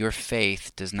 And if your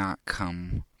faith does not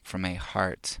come from a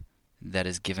heart that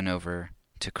is given over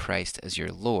to Christ as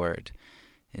your Lord,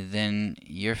 then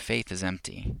your faith is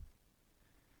empty.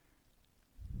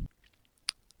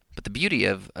 But the beauty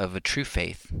of a true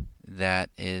faith that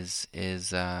is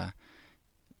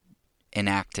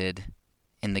enacted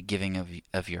in the giving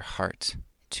of your heart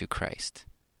to Christ,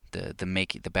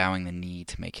 the bowing the knee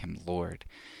to make him Lord,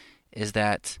 is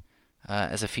that,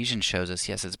 as Ephesians shows us,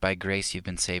 yes, it's by grace you've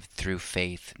been saved through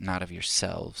faith, not of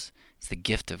yourselves. It's the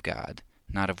gift of God,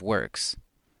 not of works,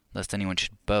 lest anyone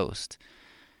should boast.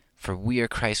 For we are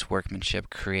Christ's workmanship,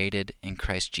 created in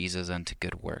Christ Jesus unto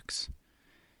good works.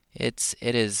 It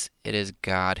is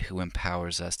God who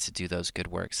empowers us to do those good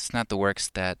works. It's not the works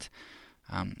that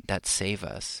save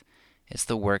us. It's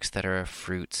the works that are a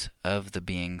fruit of the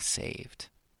being saved.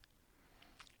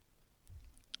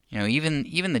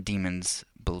 Even the demons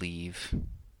believe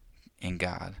in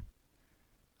God,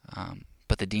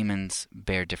 but the demons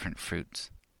bear different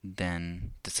fruits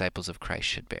than disciples of Christ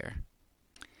should bear.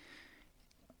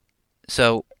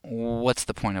 So, what's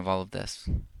the point of all of this?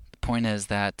 The point is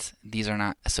that these are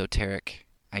not esoteric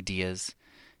ideas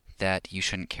that you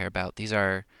shouldn't care about. These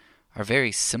are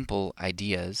very simple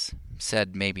ideas,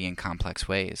 said maybe in complex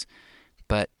ways,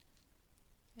 but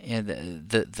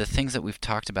the things that we've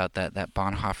talked about that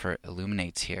Bonhoeffer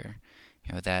illuminates here,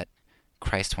 that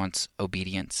Christ wants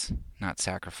obedience, not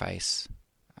sacrifice,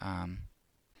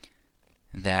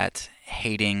 that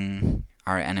hating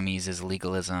our enemies is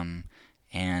legalism,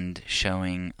 and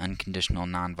showing unconditional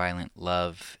nonviolent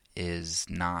love is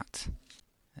not,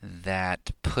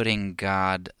 that putting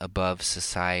God above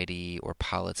society or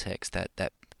politics,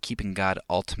 that keeping God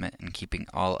ultimate and keeping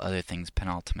all other things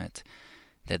penultimate,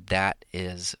 that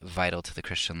is vital to the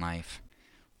Christian life,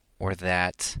 or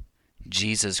that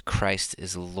Jesus Christ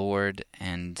is Lord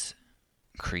and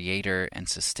creator and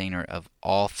sustainer of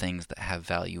all things that have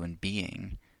value in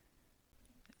being.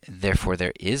 Therefore,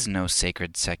 there is no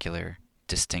sacred secular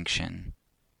distinction,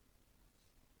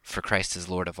 for Christ is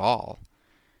Lord of all.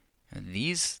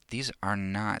 These are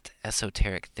not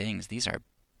esoteric things. These are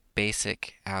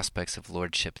basic aspects of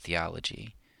lordship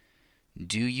theology.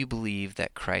 Do you believe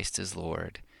that Christ is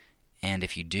Lord? And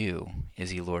if you do, is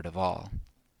he Lord of all?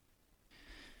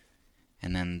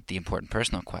 And then the important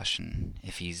personal question,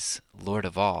 if he's Lord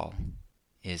of all,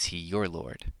 is he your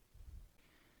Lord?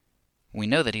 We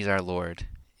know that he's our Lord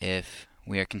if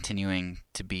we are continuing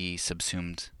to be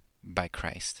subsumed by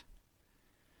Christ.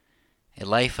 A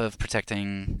life of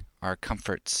protecting our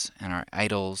comforts and our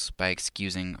idols by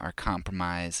excusing our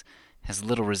compromise has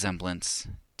little resemblance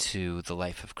to the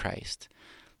life of Christ.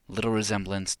 Little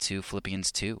resemblance to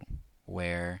Philippians 2,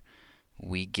 where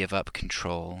we give up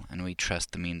control and we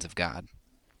trust the means of God.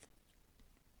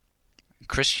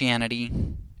 Christianity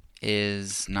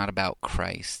is not about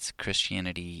Christ.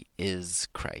 Christianity is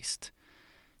Christ.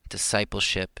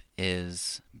 Discipleship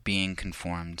is being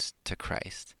conformed to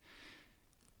Christ.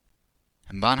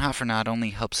 And Bonhoeffer not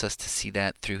only helps us to see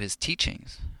that through his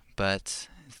teachings, but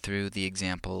through the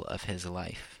example of his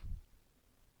life.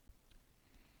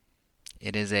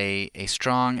 It is a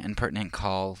strong and pertinent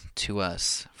call to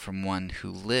us from one who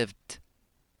lived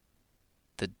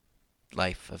the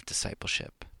life of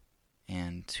discipleship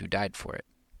and who died for it.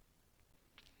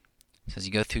 So as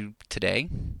you go through today,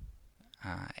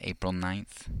 April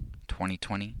 9th,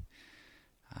 2020,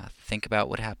 think about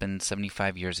what happened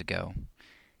 75 years ago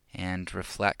and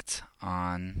reflect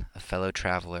on a fellow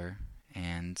traveler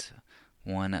and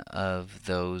one of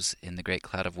those in the great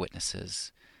cloud of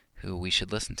witnesses who we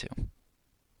should listen to.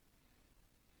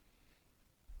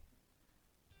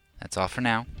 That's all for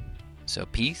now. So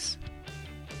peace.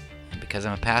 And because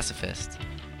I'm a pacifist,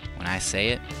 when I say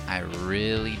it, I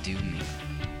really do mean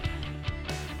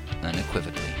it.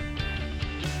 Unequivocally.